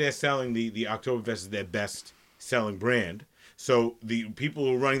brand that they're selling, the Oktoberfest, is their best selling brand. So the people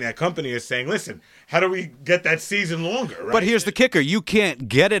who are running that company are saying, listen, how do we get that season longer, right? But here's the kicker. You can't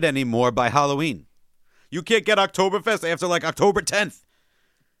get it anymore by Halloween. You can't get Oktoberfest after like October 10th.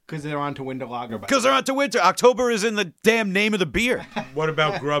 Because they're on to winter lager. Because they're on to winter. October is in the damn name of the beer. What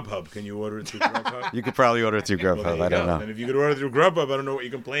about Grubhub? Can you order it through Grubhub? You could probably order it through Well, there Grubhub. you I don't go. know. And if you could order through Grubhub, I don't know what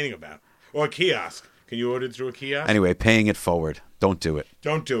you're complaining about. Or a kiosk. Can you order it through a kiosk? Anyway, paying it forward. Don't do it.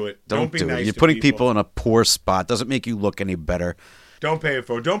 Don't do it. Don't be do nice it. You're to putting people in a poor spot. Doesn't make you look any better. Don't pay it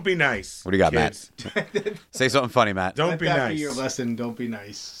forward. Don't be nice. What do you got, kids. Matt? Say something funny, Matt. Don't Let be that nice. be your lesson. Don't be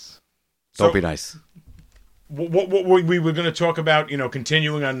nice. Don't be nice. What we were going to talk about,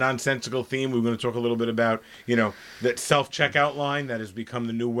 continuing on nonsensical theme, we were going to talk a little bit about, that self-checkout line that has become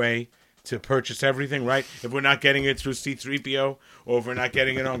the new way to purchase everything, right? If we're not getting it through C-3PO, or if we're not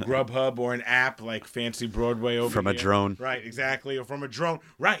getting it on Grubhub or an app like Fancy Broadway over From a here. drone. Right, exactly, or from a drone.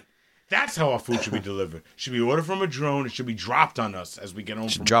 Right. That's how our food should be delivered. Should be ordered from a drone. It should be dropped on us as we get home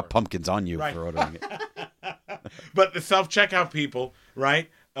from Drop work. pumpkins on you Right. for ordering it. But the self-checkout people, right,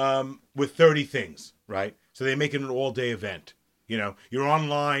 with 30 things, right? So they make it an all-day event. You're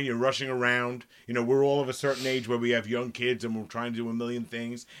online, you're rushing around. We're all of a certain age where we have young kids and we're trying to do a million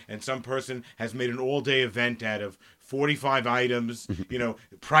things. And some person has made an all-day event out of 45 items,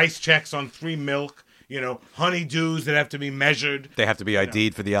 price checks on 3 milk, honeydews that have to be measured. They have to be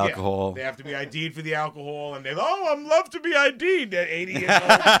ID'd for the alcohol. Yeah, they have to be ID'd for the alcohol. And I'd love to be ID'd at 80 years old.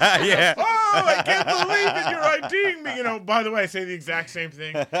 Yeah. Oh, I can't believe it. You're IDing me. By the way, I say the exact same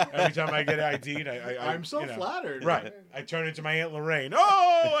thing every time I get ID'd. I'm so flattered. Right. I turn into my Aunt Lorraine.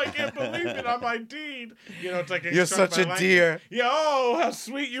 Oh, I can't believe it. I'm ID'd. It's like You're such a dear. Yeah. Oh, how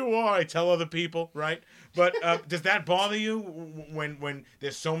sweet you are. I tell other people, right? But does that bother you when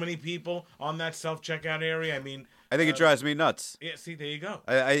there's so many people on that self-checkout area? I mean, I think it drives me nuts. yeah. See, there you go.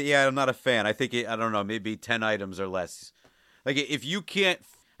 I'm not a fan. I think I don't know, maybe 10 items or less. Like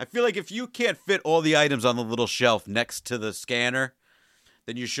I feel like if you can't fit all the items on the little shelf next to the scanner,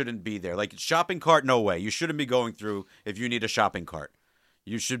 then you shouldn't be there. Like shopping cart, no way. You shouldn't be going through if you need a shopping cart.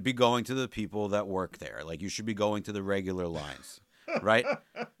 You should be going to the people that work there. Like you should be going to the regular lines. Right?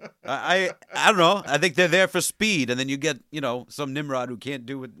 I don't know. I think they're there for speed, and then you get, some Nimrod who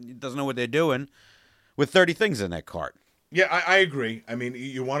doesn't know what they're doing with 30 things in that cart. Yeah, I agree. I mean,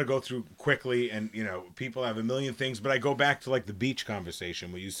 you want to go through quickly, and people have a million things. But I go back to like the beach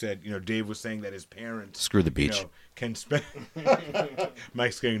conversation where you said, Dave was saying that his parents Screw the beach. Can spend.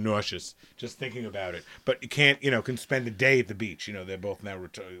 Mike's getting nauseous just thinking about it. But you can't, can spend a day at the beach. They're both now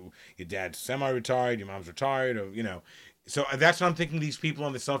retired. Your dad's semi-retired, your mom's retired, or So that's what I'm thinking. These people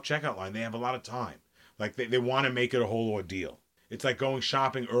on the self-checkout line, they have a lot of time. Like they want to make it a whole ordeal. It's like going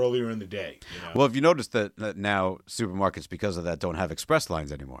shopping earlier in the day. Well, have you noticed that now supermarkets, because of that, don't have express lines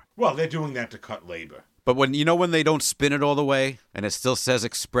anymore? Well, they're doing that to cut labor. But when they don't spin it all the way and it still says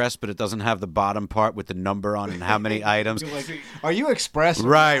express, but it doesn't have the bottom part with the number on and how many items. You're like, are you express?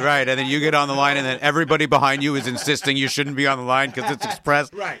 Right. And then you get on the line and then everybody behind you is insisting you shouldn't be on the line because it's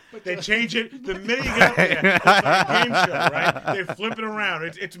express. Right. They change it the minute you get up there. It's like a game show, right? They flip it around.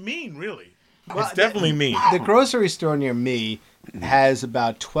 It's mean, really. It's definitely mean. The grocery store near me has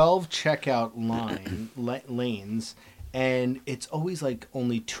about 12 checkout lanes, and it's always like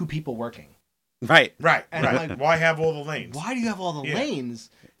only 2 people working. Right. And I'm like, why have all the lanes? why do you have all the lanes?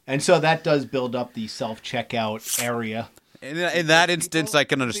 And so that does build up the self-checkout area. In that instance, I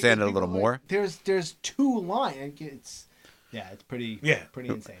can understand it a little more. There's 2 lines. It's pretty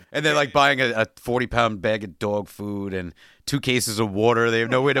insane. And they're like buying a 40-pound bag of dog food and 2 cases of water. They have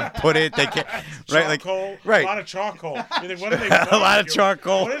nowhere to put it. They can't. Charcoal, right. A lot of charcoal. You think, what are they? A lot of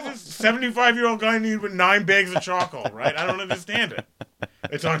charcoal. What does this 75-year-old guy need with 9 bags of charcoal? Right? I don't understand it.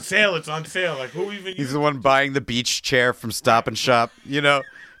 It's on sale. Like who even? He's the one buying the beach chair from Stop and Shop.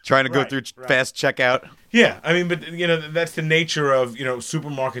 Trying to go through fast checkout. Yeah, I mean, but that's the nature of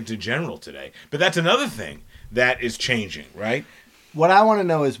supermarkets in general today. But that's another thing that is changing, right? What I want to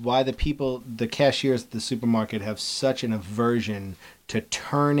know is why the cashiers at the supermarket have such an aversion to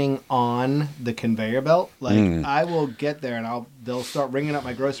turning on the conveyor belt. Like, I will get there and they'll start ringing up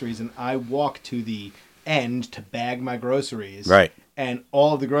my groceries, and I walk to the end to bag my groceries. Right. And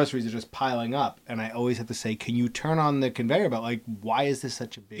all of the groceries are just piling up, and I always have to say, "Can you turn on the conveyor belt? Like, why is this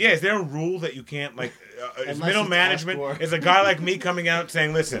such a big?" Yeah, is there a rule that you can't is middle it's management? Is a guy like me coming out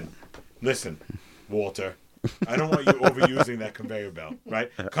saying, "Listen, Walter, I don't want you overusing that conveyor belt."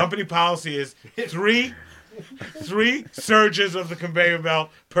 Right? Company policy is three surges of the conveyor belt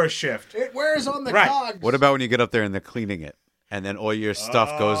per shift. It wears on the cogs. What about when you get up there and they're cleaning it? And then all your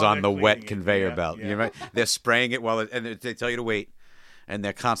stuff goes on the wet conveyor belt. Yeah. You know, they're spraying it and they tell you to wait. And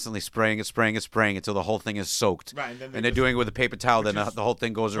they're constantly spraying it until the whole thing is soaked. Right, and they're doing it with a paper towel. Then the whole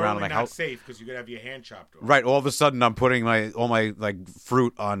thing goes around. Totally I'm like, not safe because you could have your hand chopped off. Right. All of a sudden, I'm putting all my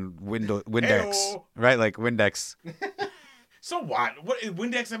fruit on Windex. Heyooo. Right, like Windex. So what? What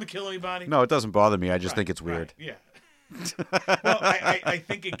Windex ever kill anybody? No, it doesn't bother me. I just think it's weird. Right, yeah. Well, I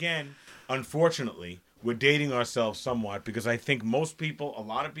think again, unfortunately, we're dating ourselves somewhat because I think a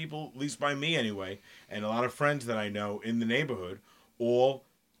lot of people, at least by me anyway, and a lot of friends that I know in the neighborhood, all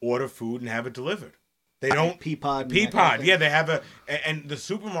order food and have it delivered. They don't Peapod. Yeah, they have and the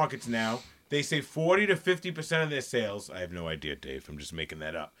supermarkets now, they say 40 to 50% of their sales. I have no idea, Dave. I'm just making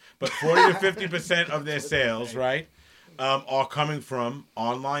that up. But 40 to 50% of their sales, right, are coming from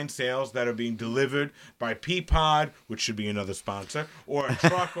online sales that are being delivered by Peapod, which should be another sponsor, or a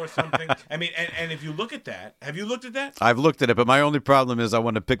truck or something. I mean, and if you look at that, have you looked at that? I've looked at it, but my only problem is I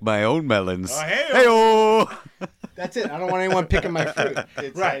want to pick my own melons. Heyooo. Heyooo. That's it. I don't want anyone picking my fruit.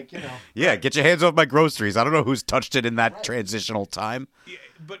 It's Right. Yeah, get your hands off my groceries. I don't know who's touched it in that transitional time. Yeah,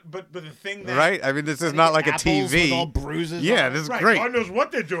 but the thing that Right? I mean, this is not like a apples TV. with all bruises. Yeah, on this is right, great. God knows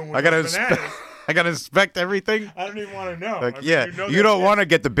what they're doing with I gotta those bananas. I gotta inspect everything. I don't even want to know. Like, I mean, yeah, know you that don't shit. want to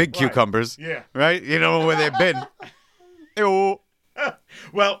get the big Right. cucumbers. Yeah. Right? You know where they've been. Ew.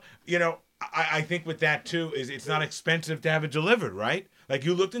 Well, I think with that too is it's not expensive to have it delivered, right? Like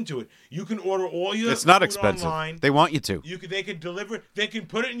you looked into it, you can order all your It's not food expensive. online. They want you to. They can deliver. They can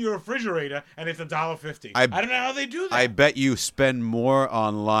put it in your refrigerator, and it's $1.50. I don't know how they do that. I bet you spend more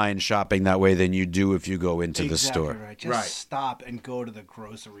online shopping that way than you do if you go into the store. Right. Just stop and go to the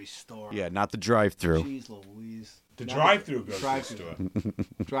grocery store. Yeah, not the drive-through. Jeez Louise. the drive-through grocery Drive-through. store.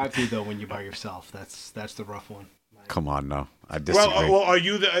 Drive-through though, when you're by yourself, that's the rough one. Come on, no. I disagree. Well, are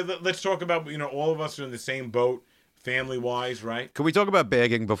you the? Let's talk about all of us are in the same boat, family-wise, right? Can we talk about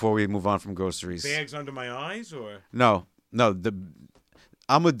bagging before we move on from groceries? Bags under my eyes, or No.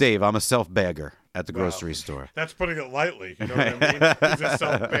 I'm with Dave. I'm a self-bagger at the grocery store. that's putting it lightly. You know what I mean? He's a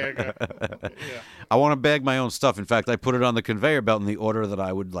self-bagger. Yeah. I want to bag my own stuff. In fact, I put it on the conveyor belt in the order that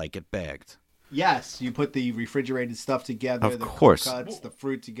I would like it bagged. Yes, you put the refrigerated stuff together, Of the course. cuts, the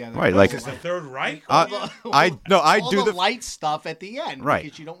fruit together. Right, What like- is this, the Third Reich? I all do the light stuff at the end, Right.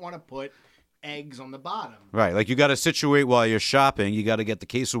 Because you don't want to put eggs on the bottom. Right, like you got to situate while you're shopping. You got to get the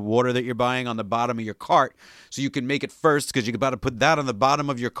case of water that you're buying on the bottom of your cart so you can make it first because you got to put that on the bottom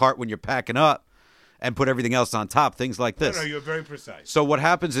of your cart when you're packing up and put everything else on top, things like this. No, you're very precise. So what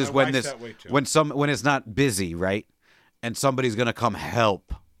happens is My wife's that way, too. when it's not busy, right? And somebody's going to come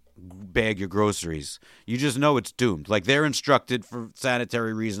help bag your groceries. You just know it's doomed. Like they're instructed for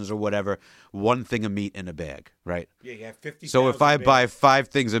sanitary reasons or whatever, one thing of meat in a bag, right? Yeah, you have 50. So if I buy 5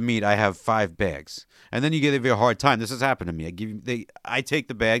 things of meat, I have 5 bags. And then you give you a hard time. This has happened to me. I take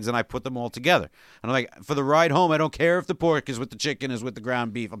the bags and I put them all together. And I'm like, for the ride home, I don't care if the pork is with the chicken, is with the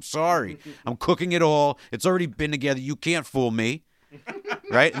ground beef. I'm sorry. I'm cooking it all. It's already been together. You can't fool me.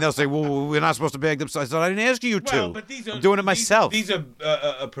 Right? And they'll say, well, we're not supposed to bag them. So I said, I didn't ask you to. But these are, I'm doing it myself. These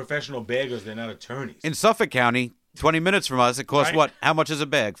are professional baggers. They're not attorneys. In Suffolk County, 20 minutes from us, it costs Right. what? How much is a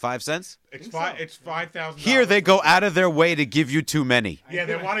bag? 5 cents? It's $5,000. Here they go out of their way to give you too many. Yeah,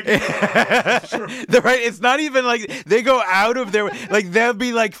 they want to get sure. They're right. It's not even like they go out of their like there'll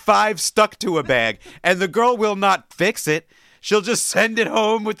be like 5 stuck to a bag, and the girl will not fix it. She'll just send it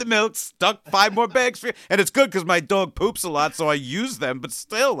home with the milk, stuck 5 more bags for you. And it's good because my dog poops a lot, so I use them. But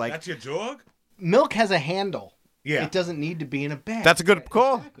still, like That's your dog? Milk has a handle. Yeah. It doesn't need to be in a bag. that's a good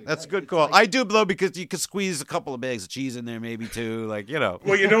call. Exactly, That's a right. good It's call. like- I do though because you can squeeze a couple of bags of cheese in there, maybe too. Like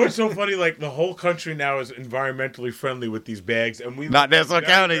Well, you know what's so funny? Like the whole country now is environmentally friendly with these bags, and we Not live in Nassau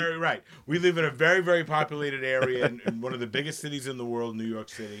County. right. We live in a very, very populated area in one of the biggest cities in the world, New York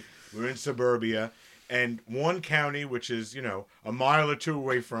City. We're in suburbia, and one county, which is a mile or two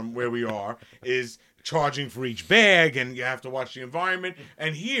away from where we are, is charging for each bag, and you have to watch the environment.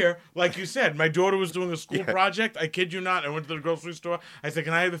 And here, like you said, my daughter was doing a school project. I kid you not. I went to the grocery store. I said,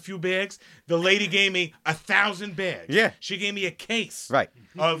 "Can I have a few bags?" The lady gave me 1,000 bags. Yeah. She gave me a case. right.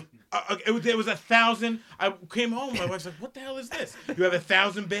 Of it was 1,000. I came home. My wife's like, "What the hell is this? You have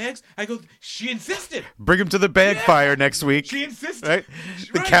 1,000 bags?" I go. She insisted. Bring them to the bag Yeah. fire next week. She insisted. Right?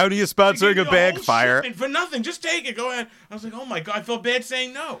 The Right. county is She sponsoring gave a me bag whole fire. shipment for nothing. Just take it. Go ahead. I was like, "Oh my god!" I felt bad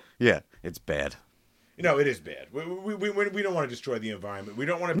saying no. Yeah, it's bad. No, it is bad. We don't want to destroy the environment. We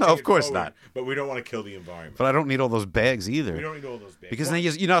don't want to. No, take of it course forward, not. But we don't want to kill the environment. But I don't need all those bags either. We don't need all those bags. Because then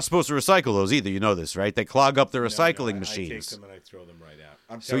you're not supposed to recycle those either. You know this, right? They clog up the recycling I take machines. them and I throw them right out.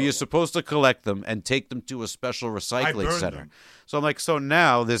 I'm So you're terrible. supposed to collect them and take them to a special recycling burn center. them. So I'm like, so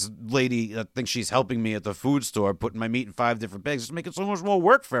now this lady, I think she's helping me at the food store, putting my meat in 5 different bags. It's making so much more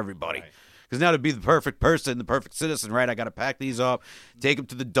work for everybody. Right. Because now to be the perfect person, the perfect citizen, right? I got to pack these up, take them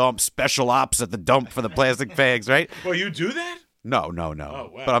to the dump, special ops at the dump for the plastic bags, right? Well, you do that? No. Oh,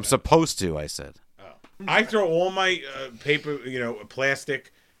 wow. But I'm supposed to, I said. I throw all my paper,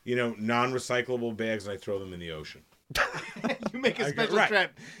 plastic, non-recyclable bags, and I throw them in the ocean. You make a I go- special right.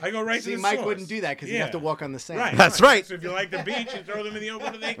 trip. I go right See, to the Mike source. wouldn't do that because you Yeah. have to walk on the sand. Right. That's right. So if you like the beach, you throw them in the open.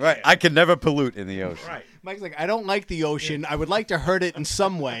 What do they Right. care? I can never pollute in the ocean. Right. Mike's like, I don't like the ocean. I would like to hurt it in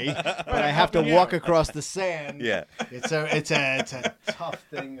some way, but I have to walk across the sand. Yeah. It's a tough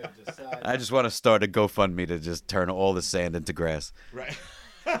thing to decide. I just want to start a GoFundMe to just turn all the sand into grass. Right.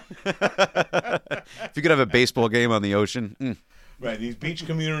 If you could have a baseball game on the ocean. Right. These beach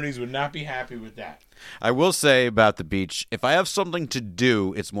communities would not be happy with that. I will say about the beach, if I have something to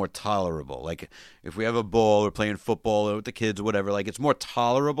do, it's more tolerable. Like if we have a ball or playing football or with the kids or whatever, like it's more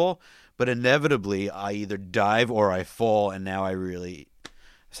tolerable. But inevitably, I either dive or I fall, and now I really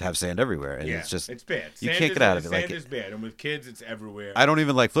have sand everywhere, and Yeah, it's just it's bad. You Sand can't is- get out of it. Sand Like is bad, and with kids, it's everywhere. I don't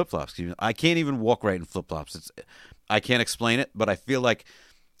even like flip flops. I can't even walk right in flip flops. I can't explain it, but I feel like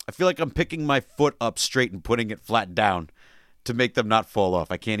I'm picking my foot up straight and putting it flat down to make them not fall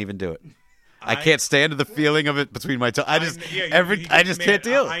off. I can't even do it. I can't stand the feeling of it between my toes. I just can't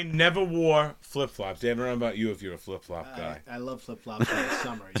deal. I never wore flip flops. Dave, I don't know about you if you're a flip flop guy. I love flip flops in the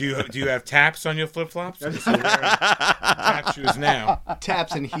summer. Do you have taps on your flip flops? Tap shoes now.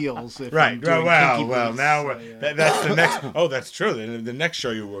 Taps and heels. If Right. I'm doing Well. kinky boots, Now so, yeah. that's the next. Oh, that's true. The next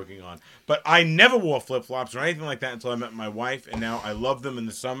show you're working on. But I never wore flip flops or anything like that until I met my wife, and now I love them in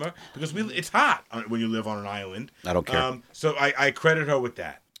the summer because it's hot when you live on an island. I don't care. So I credit her with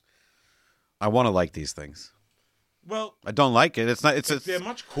that. I want to like these things. Well, I don't like it. It's not. It's they're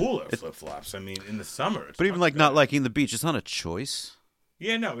much cooler flip flops. I mean, in the summer. It's but even much like not better. liking the beach, it's not a choice.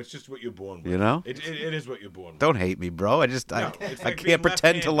 Yeah, no, it's just what you're born with. You know? It is what you're born with. Don't hate me, bro. I just No, it's I like being can't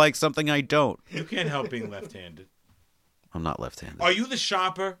pretend to left-handed. like something I don't. You can't help being left-handed. I'm not left-handed. Are you the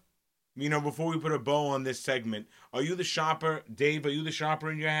shopper? Before we put a bow on this segment, are you the shopper? Dave, are you the shopper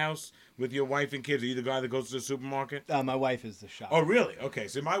in your house with your wife and kids? Are you the guy that goes to the supermarket? My wife is the shopper. Oh, really? Okay,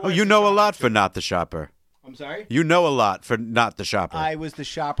 so my wife. Oh, you know a lot for not the shopper. I'm sorry? You know a lot for not the shopper. I was the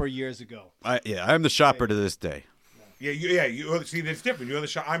shopper years ago. I'm the shopper to this day. Yeah. You see, that's different. You're the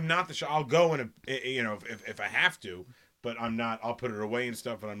shop. I'm not the shop. I'll go and if I have to, but I'm not. I'll put it away and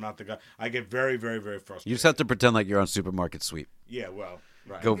stuff. And I'm not the guy. I get very, very, very frustrated. You just have to pretend like you're on supermarket sweep. Yeah. Well.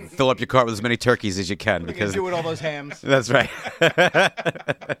 Right. Go fill up your cart with as many turkeys as you can What are you because gonna do with all those hams? that's right.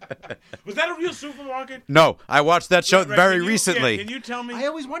 Was that a real supermarket? No, I watched that show Right, very can you- recently. Can you tell me? I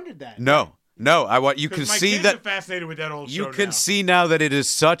always wondered that. No, I want you can 'Cause my see kids that are fascinated with that old show you can now. see now that it is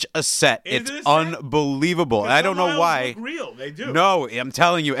such a set. Is It's it a set? unbelievable. I don't Some know aisles why. Look real, they do. No, I'm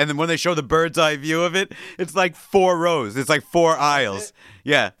telling you. And then when they show the bird's eye view of it, it's like 4 rows. It's like 4 aisles.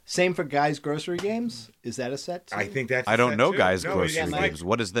 Yeah. Same for guys' grocery games. Is that a set? Too? I think that's. I don't a set, know too. guys' No, grocery it's games.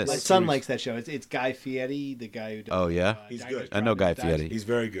 What is My this? son likes that show. It's Guy Fieri, the guy who does. Oh, yeah? He's Diners, good. I know Guy Drive-Ins, Fieri. He's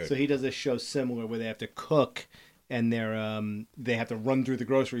very good. So he does a show similar where they have to cook and they have to run through the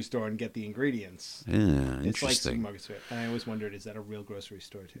grocery store and get the ingredients. Yeah, It's like interesting. supermarkets, and I always wondered, is that a real grocery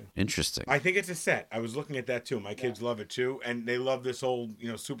store too? Interesting. I think it's a set. I was looking at that too. My kids love it too, and they love this whole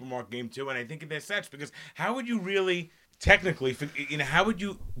supermarket game too. And I think they're sets because how would you really technically, how would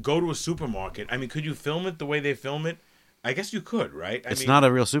you go to a supermarket? I mean, could you film it the way they film it? I guess you could, right? It's not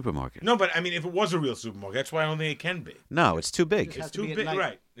a real supermarket. No, but I mean, if it was a real supermarket, that's why I don't think it can be. No, it's too big. Has It's to be too at big, night.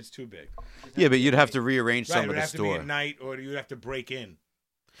 right? It's too big. Yeah, but you'd have to rearrange Right, some it of would the have to be store. at night, or you'd have to break in.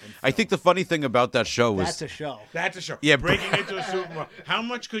 I think the funny thing about that show was That's a show. That's a show. Yeah, breaking into a supermarket. How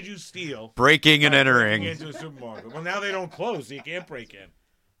much could you steal? breaking and by entering. breaking into a supermarket. Well, now they don't close, so you can't break in.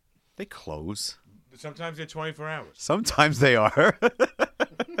 They close. Sometimes they're 24 hours. Sometimes they are.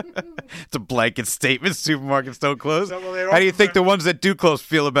 It's a blanket statement. Supermarkets don't close. So, well, they're How do you open think for- the ones that do close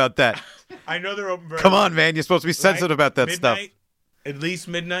feel about that? I know they're open very Come on, late. man. You're supposed to be sensitive Right? about that Midnight, stuff. At least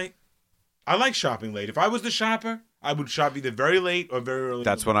midnight. I like shopping late. If I was the shopper, I would shop either very late or very early.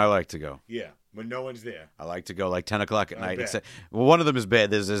 That's when I like to go. Yeah, when no one's there. I like to go like 10 o'clock at I night. bet. Except, well, one of them is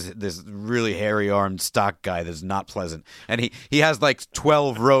bad. There's this really hairy-armed stock guy that's not pleasant. And he has like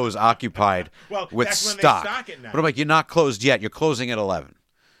 12 rows occupied Well, with that's when they stock. stock at night. But I'm like, you're not closed yet. You're closing at 11.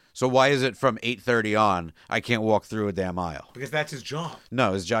 So why is it from 8:30 on I can't walk through a damn aisle? Because that's his job.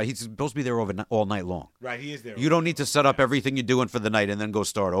 No, his job. He's supposed to be there all night long. Right, he is there. You don't need to set up everything you're doing for the night and then go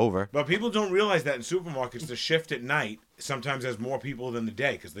start over. But people don't realize that in supermarkets, the shift at night sometimes has more people than the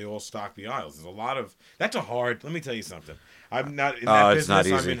day because they all stock the aisles. There's a lot of... That's a hard... Let me tell you something. I'm not in that it's not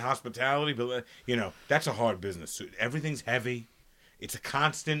business. I'm easy. in hospitality, but, that's a hard business. Everything's heavy. It's a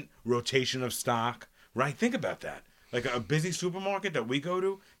constant rotation of stock, right? Think about that. Like a busy supermarket that we go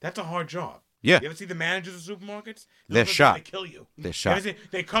to, that's a hard job. Yeah. You ever see the managers of supermarkets? They're Those are shot. They kill you. They're You shot. ever see-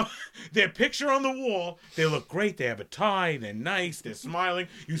 They come, their picture on the wall. They look great. They have a tie. They're nice. They're smiling.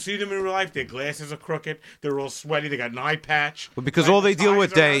 You see them in real life. Their glasses are crooked. They're all sweaty. They got an eye patch. But because Right? all they The deal ties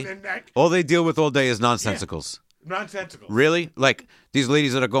with around their neck. all they deal with all day is nonsensicals. Nonsensical. Really? Like these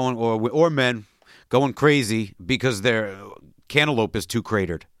ladies that are going, or men going crazy because their cantaloupe is too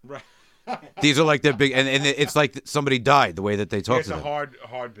cratered. Right. These are like their big, and it's like somebody died the way that they talk It's to a them.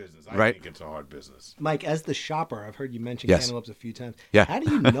 hard business. I Right. think it's a hard business. Mike, as the shopper, I've heard you mention Yes. cantaloupes a few times. Yeah. How do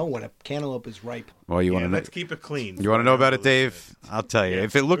you know when a cantaloupe is ripe? Well, you want to know? Let's keep it clean. You want to know about it, Dave? I'll tell you.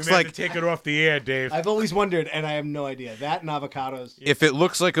 If it looks we may have like to take it off the air, Dave. I've always wondered, and I have no idea. That and avocados. if it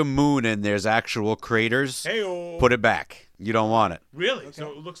looks like a moon and there's actual craters, Heyooo. put it back. You don't want it. Really? So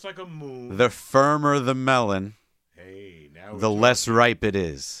it looks like a moon. The firmer the melon, Hey, now the we're less ripe it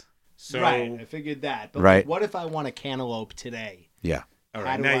is. So, Right, I figured that. But Right. like, what if I want a cantaloupe today? Yeah. all how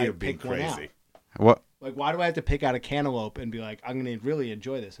right, do now I you're being pick one out? crazy. What? Like, why do I have to pick out a cantaloupe and be like, I'm going to really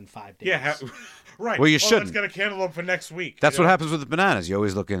enjoy this in 5 days? Yeah, right. Well, you Let's shouldn't. get a cantaloupe for next week. That's you what know? happens with the bananas. You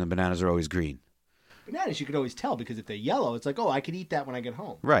always look in, the bananas are always green. Bananas, you could always tell because if they're yellow, it's like, oh, I could eat that when I get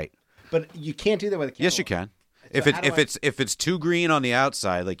home. Right. But you can't do that with a cantaloupe. Yes, you can. If So it how do if I- it's too green on the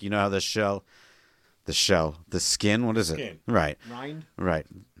outside, like you know how the skin, what is it? Skin. Right. Rind? Right.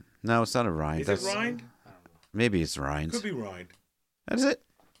 No, it's not a rind. Is That's it rind? maybe it's rind. Could be rind. That's it.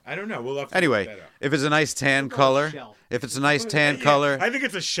 I don't know. We'll have to Anyway, look that up. if it's a nice tan call it color, shell. if it's a nice tan Yeah, color, I think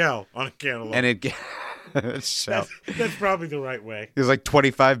it's a shell on a cantaloupe. and it it's shell. That's probably the right way. There's like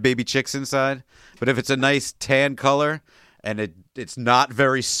 25 baby chicks inside. But if it's a nice tan color and it's not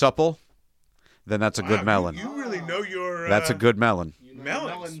very supple, then that's a good Wow, melon. You really know your That's a good melon. You know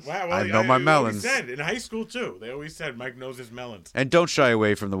melons. Wow, I know my they melons. always said, in high school too. They always said Mike knows his melons. And don't shy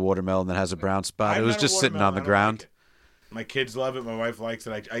away from the watermelon that has a brown spot. I'm It was not a just sitting on watermelon. the I don't ground. like it. My kids love it. My wife likes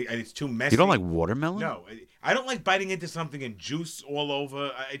it. It's too messy. You don't like watermelon? No, I don't like biting into something and juice all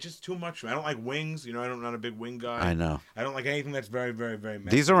over. It's just too much for me. I don't like wings. I'm not a big wing guy. I know. I don't like anything that's very, very, very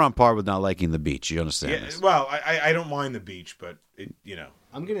messy. These are on par with not liking the beach. You understand Yeah, this? well, I don't mind the beach, but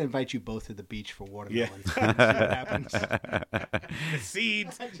I'm going to invite you both to the beach for Yeah. watermelon. See what happens. the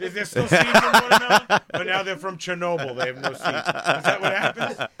seeds. Is there still seeds in watermelon? Or now they're from Chernobyl. They have no seeds. Is that what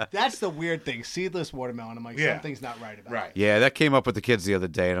happens? That's the weird thing. Seedless watermelon. I'm like, Yeah. something's not right about it. Right. Yeah, that came up with the kids the other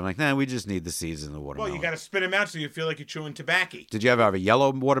day, and I'm like, nah, we just need the seeds in the Well, watermelon. you got to spit them out so you feel like you're chewing tobacco. Did you ever have a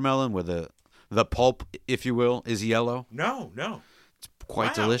yellow watermelon where the pulp, if you will, is yellow? No.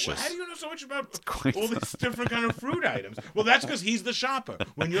 Quite Wow. delicious. Well, how do you know so much about quite all these different kind of fruit items? Well, that's because he's the shopper.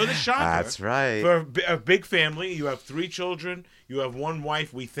 When you're the shopper, That's right. For a big family, you have 3 children, you have 1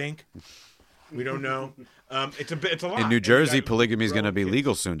 wife. We think, we don't know. It's a lot. In New And you Jersey, got polygamy is going to grown be kids.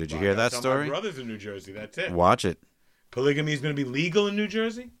 legal soon. Did you Well, hear I got that some of story? My brother's in New Jersey. That's it. Watch it. Polygamy is going to be legal in New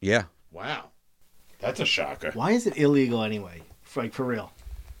Jersey. Yeah. Wow, that's a shocker. Why is it illegal anyway? For real.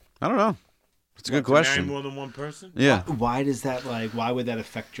 I don't know. It's a good To marry question. more than one person. Yeah. Why does that, why would that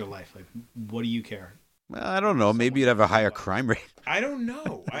affect your life? Like, what do you care? Well, I don't know. Maybe you'd have a higher crime rate. I don't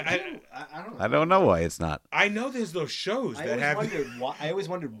know. I don't know why it's not. I know there's those shows that have. I always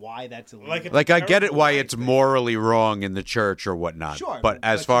wondered why that's illegal. Like I get it why it's morally wrong in the church or whatnot. Sure, but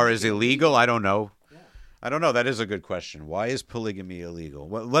as but far to as make it illegal, I don't know. Yeah. I don't know. That is a good question. Why is polygamy illegal?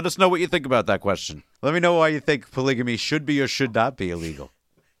 Well, let us know what you think about that question. Let me know why you think polygamy should be or should not be illegal.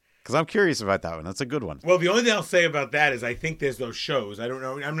 Because I'm curious about that one. That's a good one. Well, the only thing I'll say about that is I think there's those shows. I don't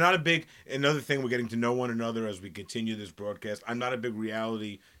know. I'm not a big... Another thing, we're getting to know one another as we continue this broadcast. I'm not a big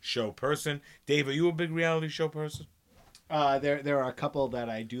reality show person. Dave, are you a big reality show person? There are a couple that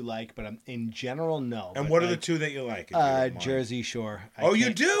I do like, but in general, no. And what are the two that you like? Jersey Shore.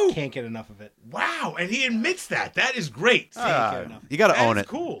 You do? Can't get enough of it. Wow, and he admits that. That is great. You got to own it.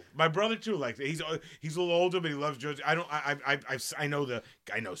 Cool. My brother too likes it. He's a little older, but he loves Jersey. I know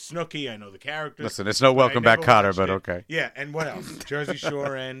Snooki. I know the characters. Listen, it's no Welcome Back, Kotter, but okay. Yeah, and what else? Jersey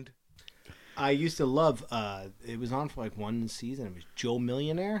Shore and. I used to love. It was on for like one season. It was Joe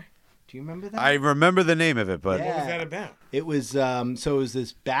Millionaire. Do you remember that? I remember the name of it, but What was that about? It was so it was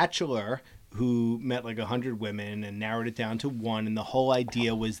this bachelor who met like 100 women and narrowed it down to one, and the whole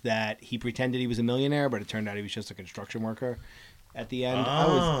idea was that he pretended he was a millionaire, but it turned out he was just a construction worker. At the end,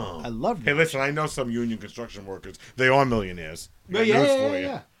 I loved it. Hey, listen, I know some union construction workers. They are millionaires.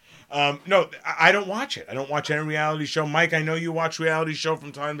 Yeah. No, I don't watch it. I don't watch any reality show. Mike, I know you watch reality show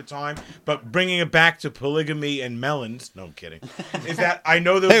from time to time, but bringing it back to polygamy and melons, no, I'm kidding, is that I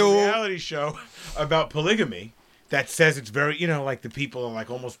know there's a reality show about polygamy that says it's very, like the people are like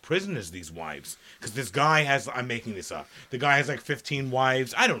almost prisoners, these wives. Because this guy has, I'm making this up, the guy has like 15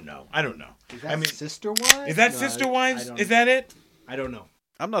 wives. I don't know. Is that Sister Wives? Is that Sister Wives? Is that it? I don't know.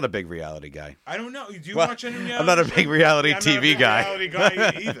 I'm not a big reality guy. I don't know. Do you watch any reality? I'm not a big reality I'm TV not a big guy. Reality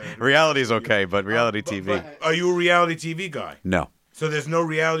guy either. Reality's okay, but reality TV. But are you a reality TV guy? No. So there's no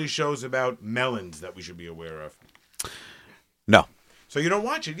reality shows about melons that we should be aware of? No. So you don't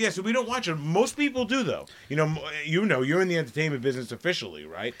watch it? Yeah, so we don't watch it. Most people do, though. You're in the entertainment business officially,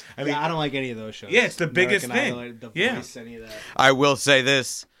 right? I mean, I don't like any of those shows. Yeah, it's the biggest thing. Idol, The Voice, any of that. I will say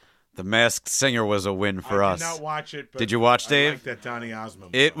this. The Masked Singer was a win for us. I did not watch it. But did you watch, Dave? I like that Donny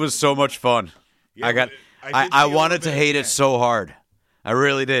Osmond. It was so much fun. Yeah, I wanted to hate it so hard. I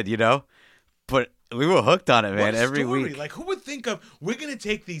really did, But we were hooked on it, man, every week. Like, who would think of, we're going to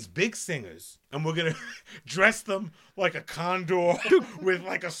take these big singers and we're going to dress them like a condor with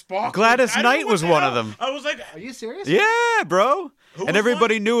like a sparkle. Gladys Knight was one of them. I was like, are you serious? Yeah, bro. Who and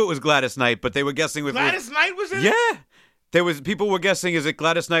everybody knew it was Gladys Knight, but they were guessing with Gladys Knight was in it? Yeah. People were guessing, is it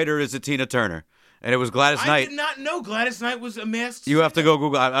Gladys Knight or is it Tina Turner? And it was Gladys Knight. I did not know Gladys Knight was a masked You have to go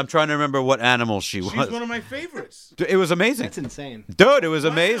Google. I'm trying to remember what animal she was. She's one of my favorites. It was amazing. That's insane. Dude, it was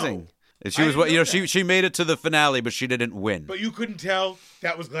amazing. She was didn't know she made it to the finale, but she didn't win. But you couldn't tell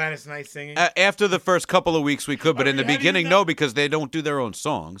that was Gladys Knight singing? After the first couple of weeks we could, but in the how do you beginning, know? no, because they don't do their own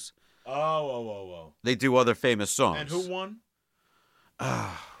songs. Oh. They do other famous songs. And who won?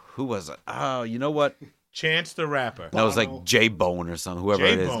 Who was it? Oh, you know what? Chance the Rapper. No, it was like J-Bone or something, whoever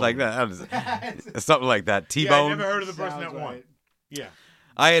it is. J-Bone. Like that. Something like that. Yeah, I T-Bone. never heard of the person Sounds that won. right. Yeah.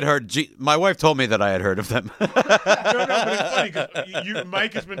 I had heard. My wife told me that I had heard of them. No, but it's funny because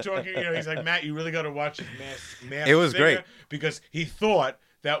Mike has been talking. He's like, Matt, you really got to watch this Masked It was Singer, great because he thought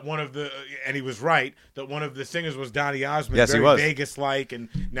that one of the, and he was right, that one of the singers was Donny Osmond. Yes, he very was. Vegas-like, and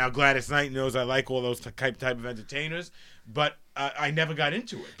now Gladys Knight knows I like all those type of entertainers, but I never got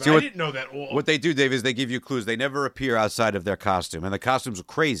into it. But See, I didn't know that all. What they do, Dave, is they give you clues. They never appear outside of their costume, and the costumes are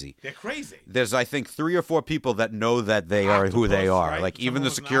crazy. They're crazy. There's, I think, 3 or 4 people that know that they are who they Octopus, are. right? Like, even Someone the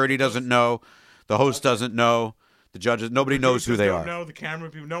was an security octopus. doesn't know. The host doesn't know. The judges, nobody knows who they Producers are. don't know, the camera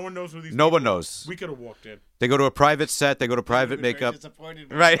people, no one knows who these No people one are. knows. We could have walked in. They go to a private set. They go to private makeup.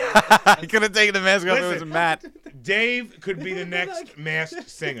 Disappointed. Right. I could have taken the mask off. It was Listen. Matt. Dave could be the next masked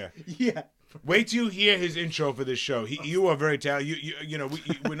singer. Yeah. Wait till you hear his intro for this show. You are very talented.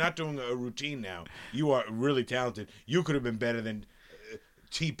 We're not doing a routine now. You are really talented. You could have been better than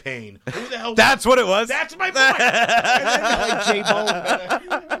T-Pain. Who the hell? That's what it was. That's my point. Like J-Bone.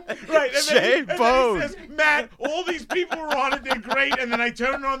 Right. And then J-Bone. he says, Matt, all these people were on it. They're great. And then I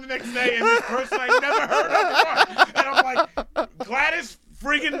turn it on the next day, and this person I never heard of before. And I'm like, Gladys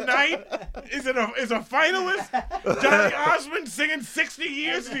friggin' Knight is a finalist. Donny Osmond singing 60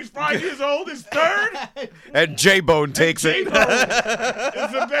 years and he's 5 years old is third. And J-Bone takes it. J-Bone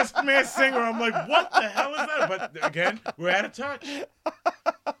is the best masked singer. I'm like, what the hell is that? But again, we're out of touch.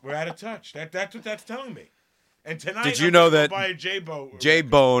 We're out of touch. That's what that's telling me. And tonight, Did you I'm know gonna that go buy a J-Bone?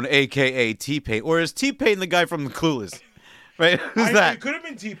 J-Bone, a.k.a. T-Pain. Or is T-Pain the guy from The Clueless? Right? Who's that? It could have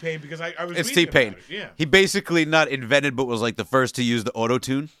been T-Pain because I was It's reading T-Pain. about it. Yeah. He basically not invented, but was like the first to use the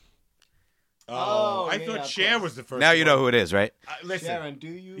auto-tune. Oh, I yeah, thought of Cher course. was the first. Now you know who it is, right? Listen, Sharon, do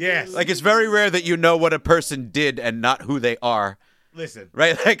you? Yes. believe- Like, it's very rare that you know what a person did and not who they are, listen.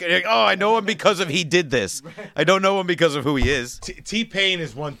 right? Like, oh, I know him because of he did this. I don't know him because of who he is. T-Pain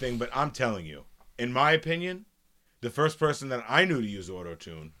is one thing, but I'm telling you, in my opinion, the first person that I knew to use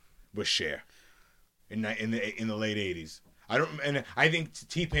auto-tune was Cher in the late 80s. I think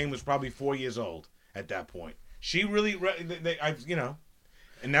T-Pain was probably 4 years old at that point. She really,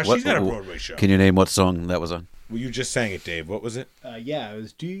 and now she's got a Broadway show. Can you name what song that was on? Well, you just sang it, Dave. What was it? Yeah, it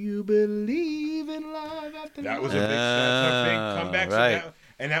was. Do you believe in love after That was love? a big comeback. right.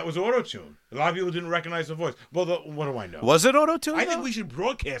 And that was auto-tune. A lot of people didn't recognize the voice. Well, what do I know? Was it auto-tune? I think we should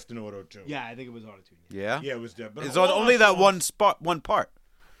broadcast an auto-tune. Yeah, I think it was autotune. Yeah? Yeah, it was that. But It's all on our only that songs- one part.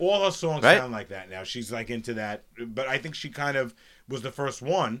 All her songs Right? sound like that now. She's like into that. But I think she kind of was the first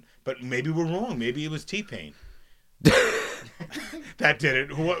one. But maybe we're wrong. Maybe it was T-Pain. That did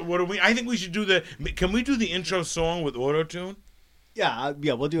it. What do we? I think we should do the. Can we do the intro song with auto-tune? Yeah,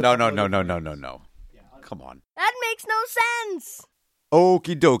 we'll do. No. Yeah, Come on. That makes no sense.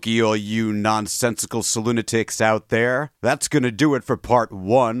 Okie dokie, all you nonsensical lunatics out there. That's going to do it for part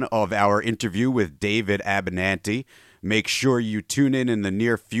 1 of our interview with David Abbinanti. Make sure you tune in the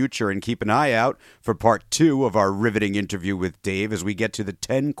near future and keep an eye out for part 2 of our riveting interview with Dave as we get to the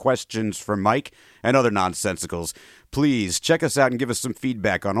 10 questions for Mike and other nonsensicals. Please check us out and give us some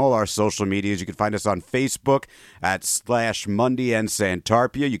feedback on all our social medias. You can find us on Facebook at /Monday and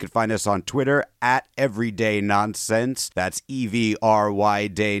Santarpia. You can find us on Twitter at Everyday Nonsense. That's EVRY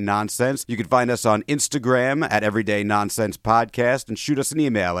Day Nonsense. You can find us on Instagram at Everyday Nonsense Podcast and shoot us an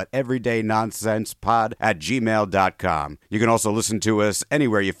email at everydaynonsensepod@gmail.com. You can also listen to us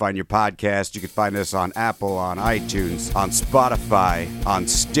anywhere you find your podcast. You can find us on Apple, on iTunes, on Spotify, on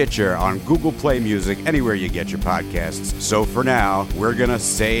Stitcher, on Google Play Music, anywhere you get your podcasts. So for now, we're gonna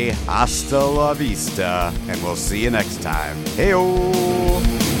say hasta la vista, and we'll see you next time. Heyooo!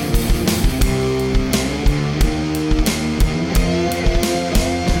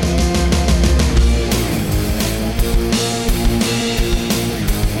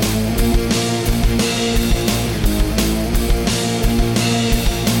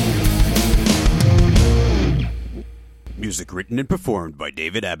 Music written and performed by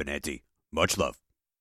David Abbinanti. Much love.